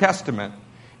Newer Testament,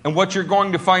 and what you're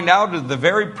going to find out is the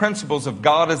very principles of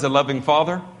God as a loving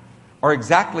Father are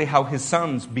exactly how His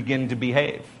sons begin to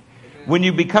behave. When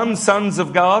you become sons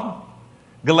of God,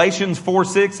 Galatians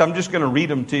 4:6, I'm just going to read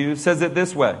them to you, says it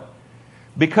this way.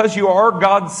 Because you are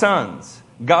God's sons,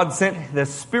 God sent the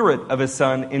Spirit of His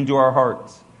Son into our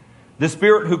hearts. The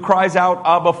Spirit who cries out,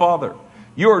 Abba, Father.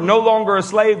 You are no longer a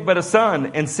slave, but a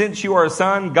son. And since you are a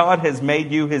son, God has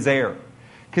made you His heir.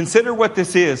 Consider what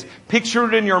this is. Picture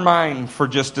it in your mind for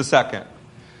just a second.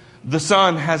 The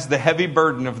Son has the heavy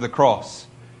burden of the cross.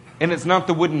 And it's not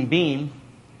the wooden beam.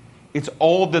 It's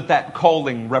all that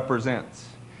calling represents.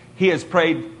 He has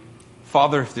prayed,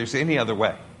 Father, if there's any other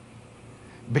way.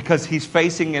 Because he's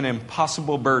facing an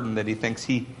impossible burden that he thinks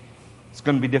it's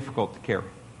going to be difficult to carry.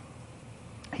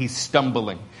 He's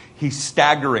stumbling. He's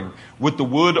staggering with the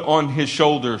wood on his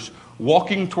shoulders,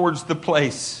 walking towards the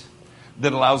place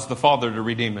that allows the Father to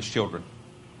redeem His children.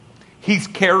 He's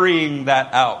carrying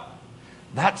that out.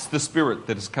 That's the Spirit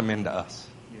that has come into us.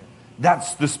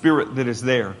 That's the Spirit that is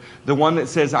there. The one that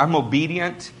says, I'm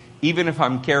obedient even if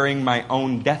I'm carrying my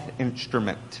own death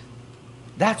instrument.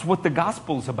 That's what the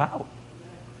gospel's about.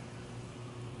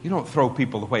 You don't throw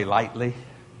people away lightly.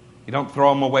 You don't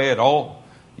throw them away at all.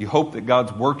 You hope that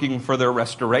God's working for their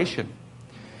restoration.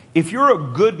 If you're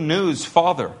a good news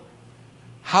father,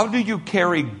 how do you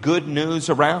carry good news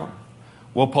around?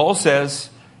 Well, Paul says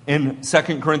in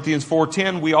 2 Corinthians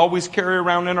 4:10, we always carry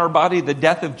around in our body the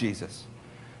death of Jesus,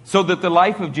 so that the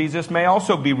life of Jesus may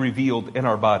also be revealed in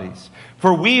our bodies.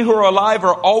 For we who are alive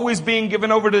are always being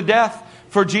given over to death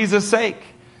for Jesus' sake,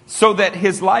 so that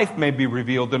His life may be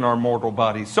revealed in our mortal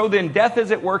bodies. So then death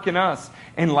is at work in us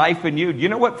and life in you. Do you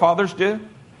know what fathers do?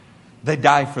 They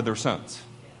die for their sons.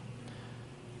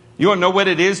 You want to know what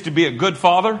it is to be a good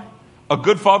father? A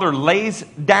good father lays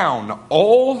down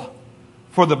all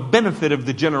for the benefit of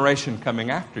the generation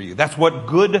coming after you. That's what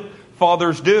good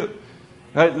fathers do.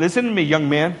 Listen to me, young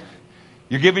men.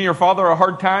 You're giving your father a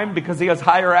hard time because he has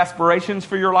higher aspirations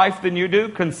for your life than you do?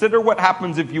 Consider what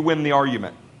happens if you win the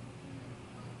argument.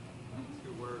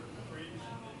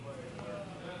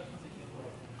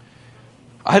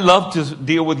 I love to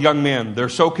deal with young men. They're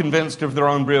so convinced of their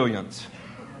own brilliance.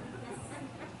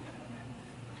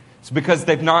 It's because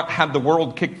they've not had the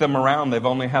world kick them around. They've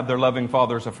only had their loving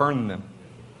fathers affirm them.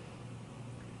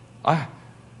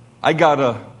 I got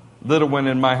a little one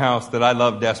in my house that I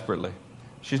love desperately.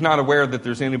 She's not aware that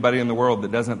there's anybody in the world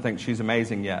that doesn't think she's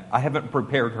amazing yet. I haven't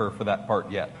prepared her for that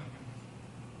part yet.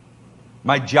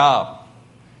 My job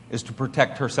is to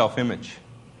protect her self-image.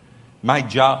 My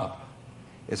job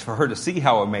is for her to see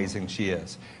how amazing she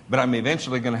is. But I'm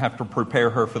eventually going to have to prepare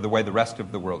her for the way the rest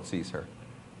of the world sees her.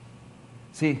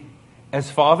 See, as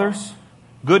fathers,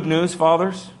 good news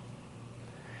fathers,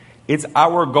 it's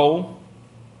our goal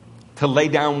to lay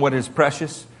down what is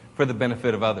precious for the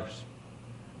benefit of others.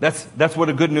 That's what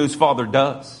a good news father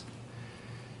does.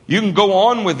 You can go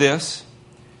on with this.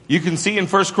 You can see in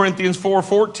 1 Corinthians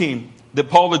 4:14 that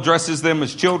Paul addresses them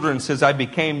as children, says, I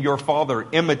became your father,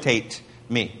 imitate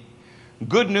me.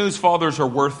 Good news fathers are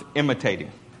worth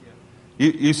imitating.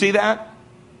 You see that?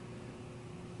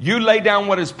 You lay down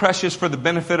what is precious for the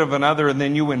benefit of another, and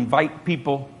then you invite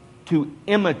people to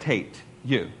imitate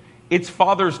you. It's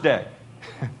Father's Day.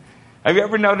 Have you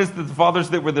ever noticed that the fathers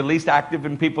that were the least active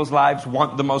in people's lives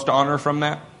want the most honor from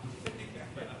that?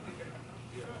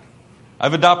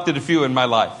 I've adopted a few in my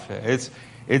life.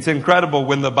 It's incredible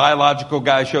when the biological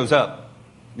guy shows up.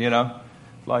 You know,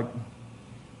 like,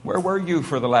 where were you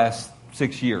for the last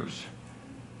 6 years?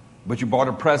 But you bought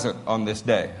a present on this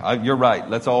day. You're right.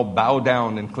 Let's all bow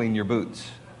down and clean your boots.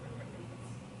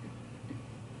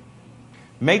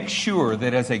 Make sure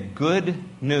that as a good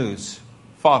news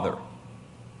father,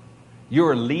 you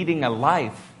are leading a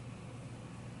life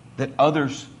that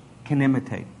others can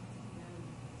imitate.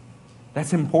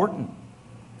 That's important.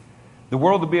 The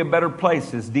world will be a better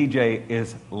place as DJ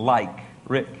is like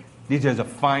Rick. DJ is a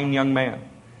fine young man.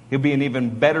 He'll be an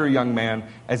even better young man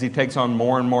as he takes on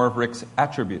more and more of Rick's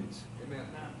attributes. Amen.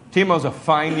 Timo's a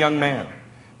fine young man.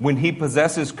 When he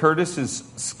possesses Curtis's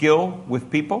skill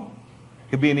with people,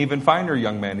 he'll be an even finer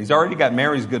young man. He's already got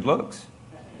Mary's good looks.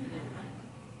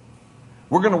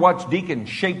 We're going to watch Deacon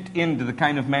shaped into the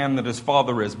kind of man that his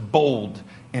father is, bold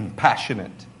and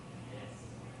passionate.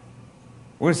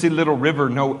 We're going to see little River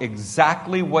know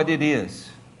exactly what it is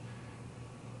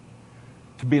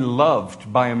to be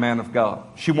loved by a man of God.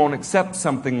 She won't accept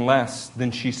something less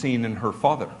than she's seen in her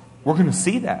father. We're going to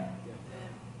see that.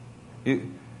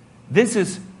 This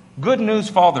is good news.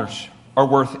 Fathers are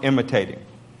worth imitating.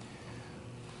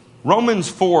 Romans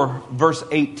 4, verse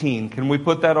 18. Can we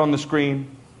put that on the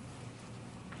screen?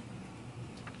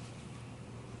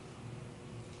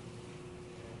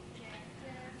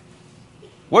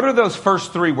 What are those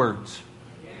first three words?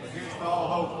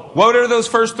 What are those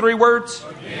first three words?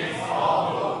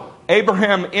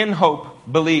 Abraham in hope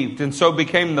believed and so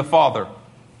became the father.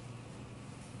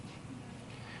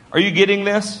 Are you getting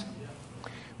this?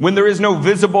 When there is no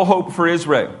visible hope for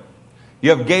Israel, you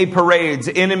have gay parades,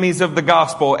 enemies of the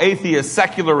gospel, atheists,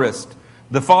 secularists.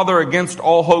 The father against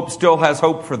all hope still has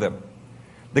hope for them.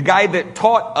 The guy that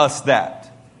taught us that,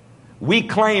 we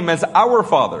claim as our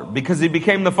father because he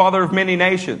became the father of many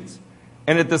nations.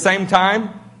 And at the same time,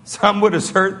 some would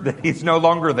assert that he's no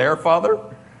longer their father.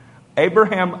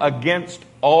 Abraham against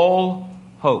all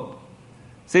hope.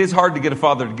 See, it's hard to get a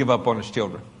father to give up on his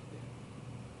children.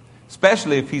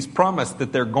 Especially if he's promised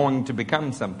that they're going to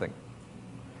become something.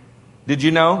 Did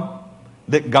you know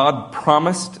that God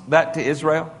promised that to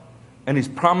Israel? And he's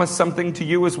promised something to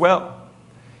you as well.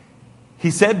 He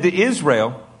said to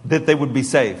Israel that they would be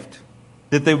saved.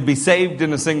 That they would be saved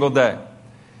in a single day.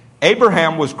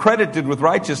 Abraham was credited with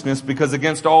righteousness because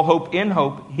against all hope, in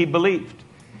hope, he believed.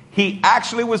 He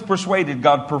actually was persuaded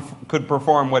God could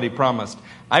perform what he promised.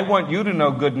 I want you to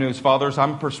know, good news, fathers,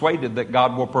 I'm persuaded that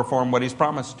God will perform what he's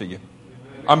promised to you.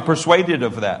 I'm persuaded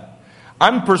of that.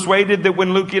 I'm persuaded that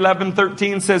when Luke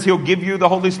 11:13 says he'll give you the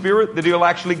Holy Spirit, that he'll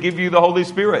actually give you the Holy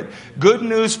Spirit. Good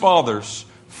news, fathers,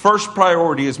 first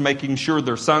priority is making sure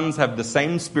their sons have the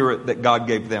same spirit that God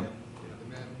gave them.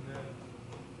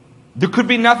 There could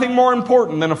be nothing more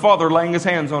important than a father laying his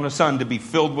hands on a son to be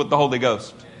filled with the Holy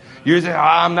Ghost. You say,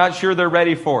 I'm not sure they're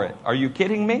ready for it. Are you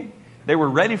kidding me? They were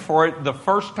ready for it the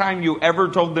first time you ever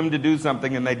told them to do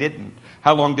something and they didn't.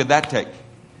 How long did that take?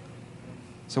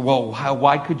 So, well,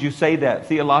 why could you say that?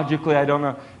 Theologically, I don't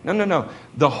know. No.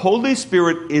 The Holy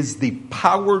Spirit is the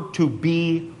power to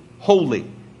be holy.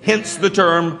 Hence the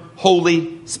term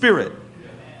Holy Spirit.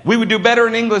 We would do better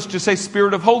in English to say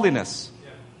Spirit of holiness.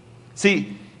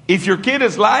 See, if your kid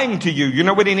is lying to you, you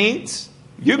know what he needs?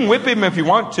 You can whip him if you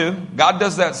want to. God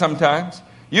does that sometimes.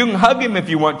 You can hug him if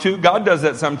you want to. God does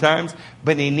that sometimes.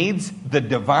 But he needs the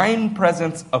divine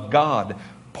presence of God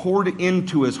poured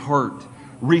into his heart,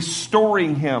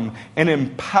 restoring him and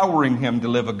empowering him to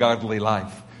live a godly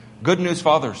life. Good news,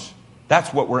 fathers.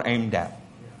 That's what we're aimed at.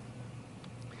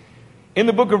 In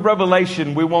the book of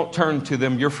Revelation, we won't turn to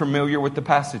them. You're familiar with the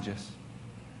passages.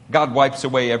 God wipes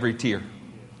away every tear.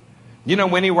 You know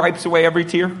when he wipes away every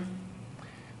tear?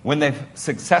 When they've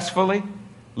successfully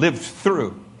lived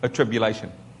through a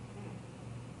tribulation.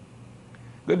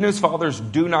 Good news, fathers,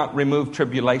 do not remove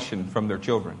tribulation from their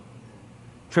children.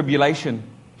 Tribulation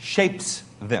shapes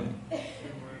them.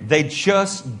 They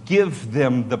just give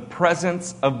them the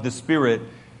presence of the Spirit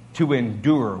to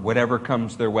endure whatever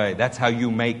comes their way. That's how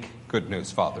you make good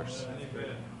news, fathers.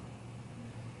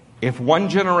 If one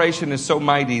generation is so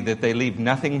mighty that they leave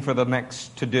nothing for the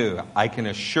next to do, I can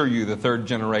assure you the third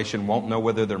generation won't know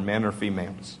whether they're men or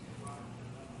females.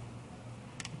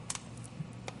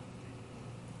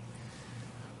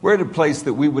 We're at a place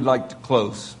that we would like to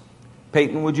close.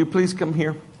 Peyton, would you please come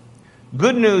here?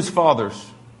 Good news, fathers,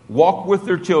 walk with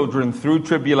their children through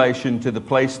tribulation to the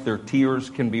place their tears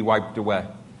can be wiped away.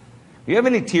 Do you have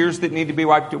any tears that need to be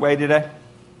wiped away today?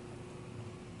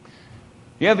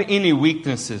 You have any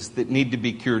weaknesses that need to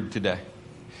be cured today?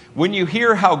 When you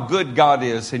hear how good God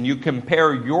is and you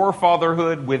compare your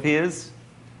fatherhood with His,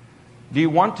 do you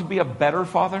want to be a better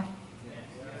father?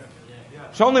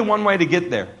 There's only one way to get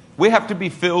there. We have to be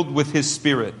filled with His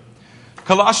Spirit.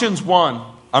 Colossians 1,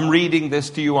 I'm reading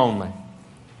this to you only.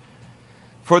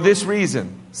 For this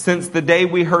reason, since the day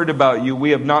we heard about you, we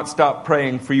have not stopped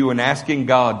praying for you and asking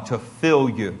God to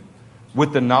fill you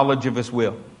with the knowledge of His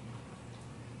will.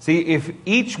 See, if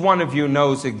each one of you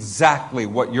knows exactly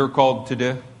what you're called to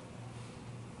do,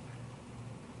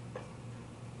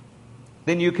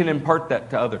 then you can impart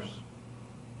that to others.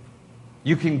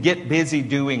 You can get busy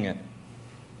doing it.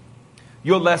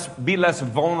 You'll be less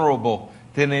vulnerable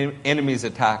to the enemy's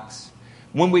attacks.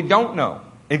 When we don't know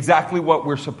exactly what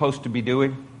we're supposed to be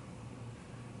doing,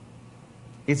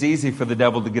 it's easy for the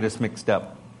devil to get us mixed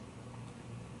up.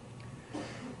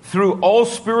 Through all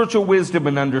spiritual wisdom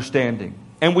and understanding.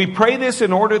 And we pray this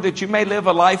in order that you may live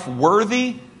a life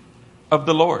worthy of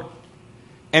the Lord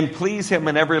and please Him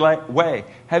in every way.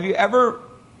 Have you ever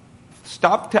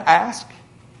stopped to ask,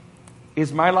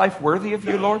 is my life worthy of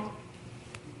you, Lord?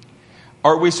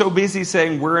 Are we so busy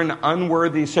saying we're an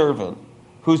unworthy servant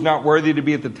who's not worthy to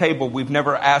be at the table, we've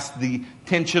never asked the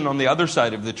tension on the other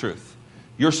side of the truth?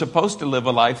 You're supposed to live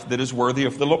a life that is worthy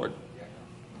of the Lord.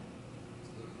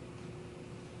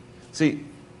 See,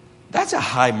 that's a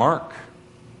high mark.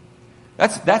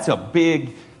 That's a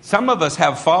big... Some of us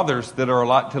have fathers that are a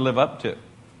lot to live up to.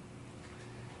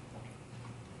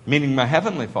 Meaning my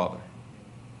Heavenly Father.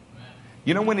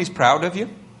 You know when He's proud of you?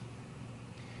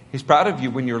 He's proud of you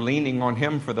when you're leaning on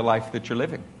Him for the life that you're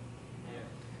living.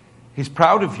 He's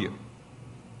proud of you.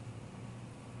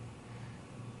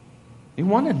 You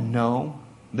want to know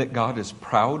that God is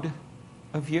proud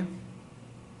of you?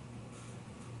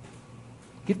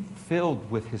 Get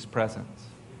filled with His presence.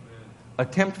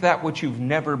 Attempt that which you've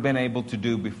never been able to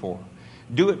do before.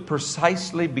 Do it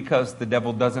precisely because the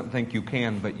devil doesn't think you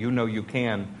can, but you know you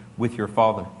can with your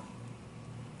Father.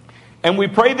 And we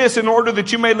pray this in order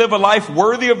that you may live a life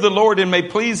worthy of the Lord and may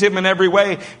please Him in every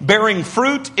way, bearing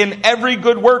fruit in every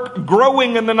good work,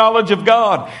 growing in the knowledge of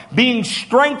God, being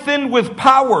strengthened with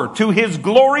power to His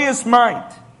glorious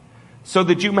might, so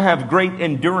that you may have great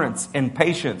endurance and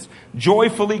patience,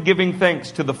 joyfully giving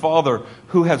thanks to the Father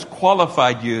who has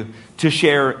qualified you to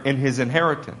share in His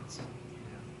inheritance.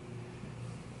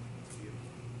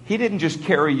 He didn't just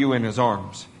carry you in His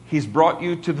arms. He's brought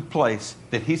you to the place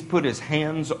that He's put His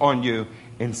hands on you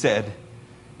and said,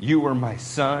 you are my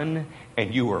son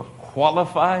and you are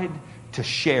qualified to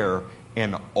share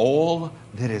in all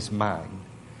that is mine.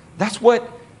 That's what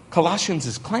Colossians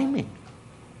is claiming.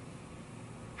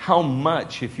 How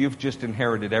much, if you've just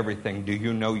inherited everything, do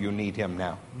you know you need Him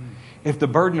now? If the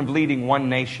burden of leading one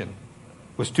nation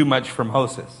was too much for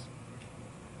Moses,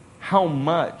 how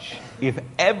much, if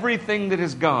everything that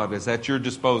is God is at your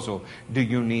disposal, do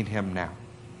you need Him now?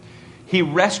 He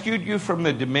rescued you from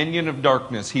the dominion of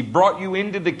darkness. He brought you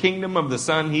into the kingdom of the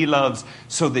Son He loves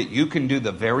so that you can do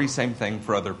the very same thing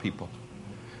for other people.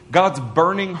 God's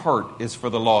burning heart is for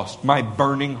the lost. My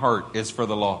burning heart is for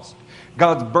the lost.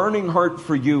 God's burning heart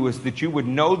for you is that you would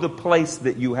know the place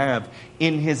that you have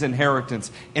in His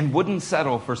inheritance and wouldn't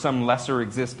settle for some lesser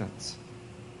existence.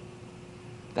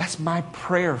 That's my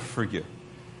prayer for you.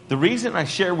 The reason I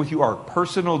share with you our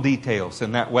personal details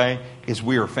in that way is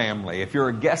we are family. If you're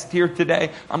a guest here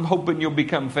today, I'm hoping you'll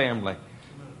become family.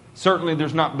 Certainly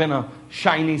there's not been a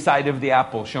shiny side of the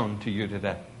apple shown to you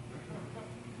today.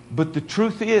 But the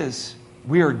truth is,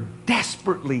 we are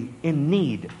desperately in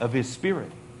need of His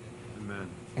Spirit. Amen.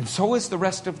 And so is the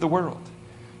rest of the world.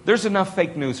 There's enough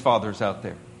fake news fathers out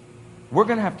there. We're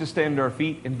going to have to stand to our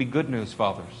feet and be good news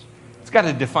fathers. It's got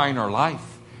to define our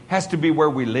life. Has to be where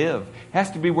we live.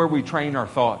 Has to be where we train our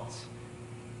thoughts.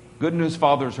 Good news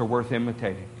fathers are worth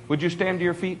imitating. Would you stand to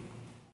your feet?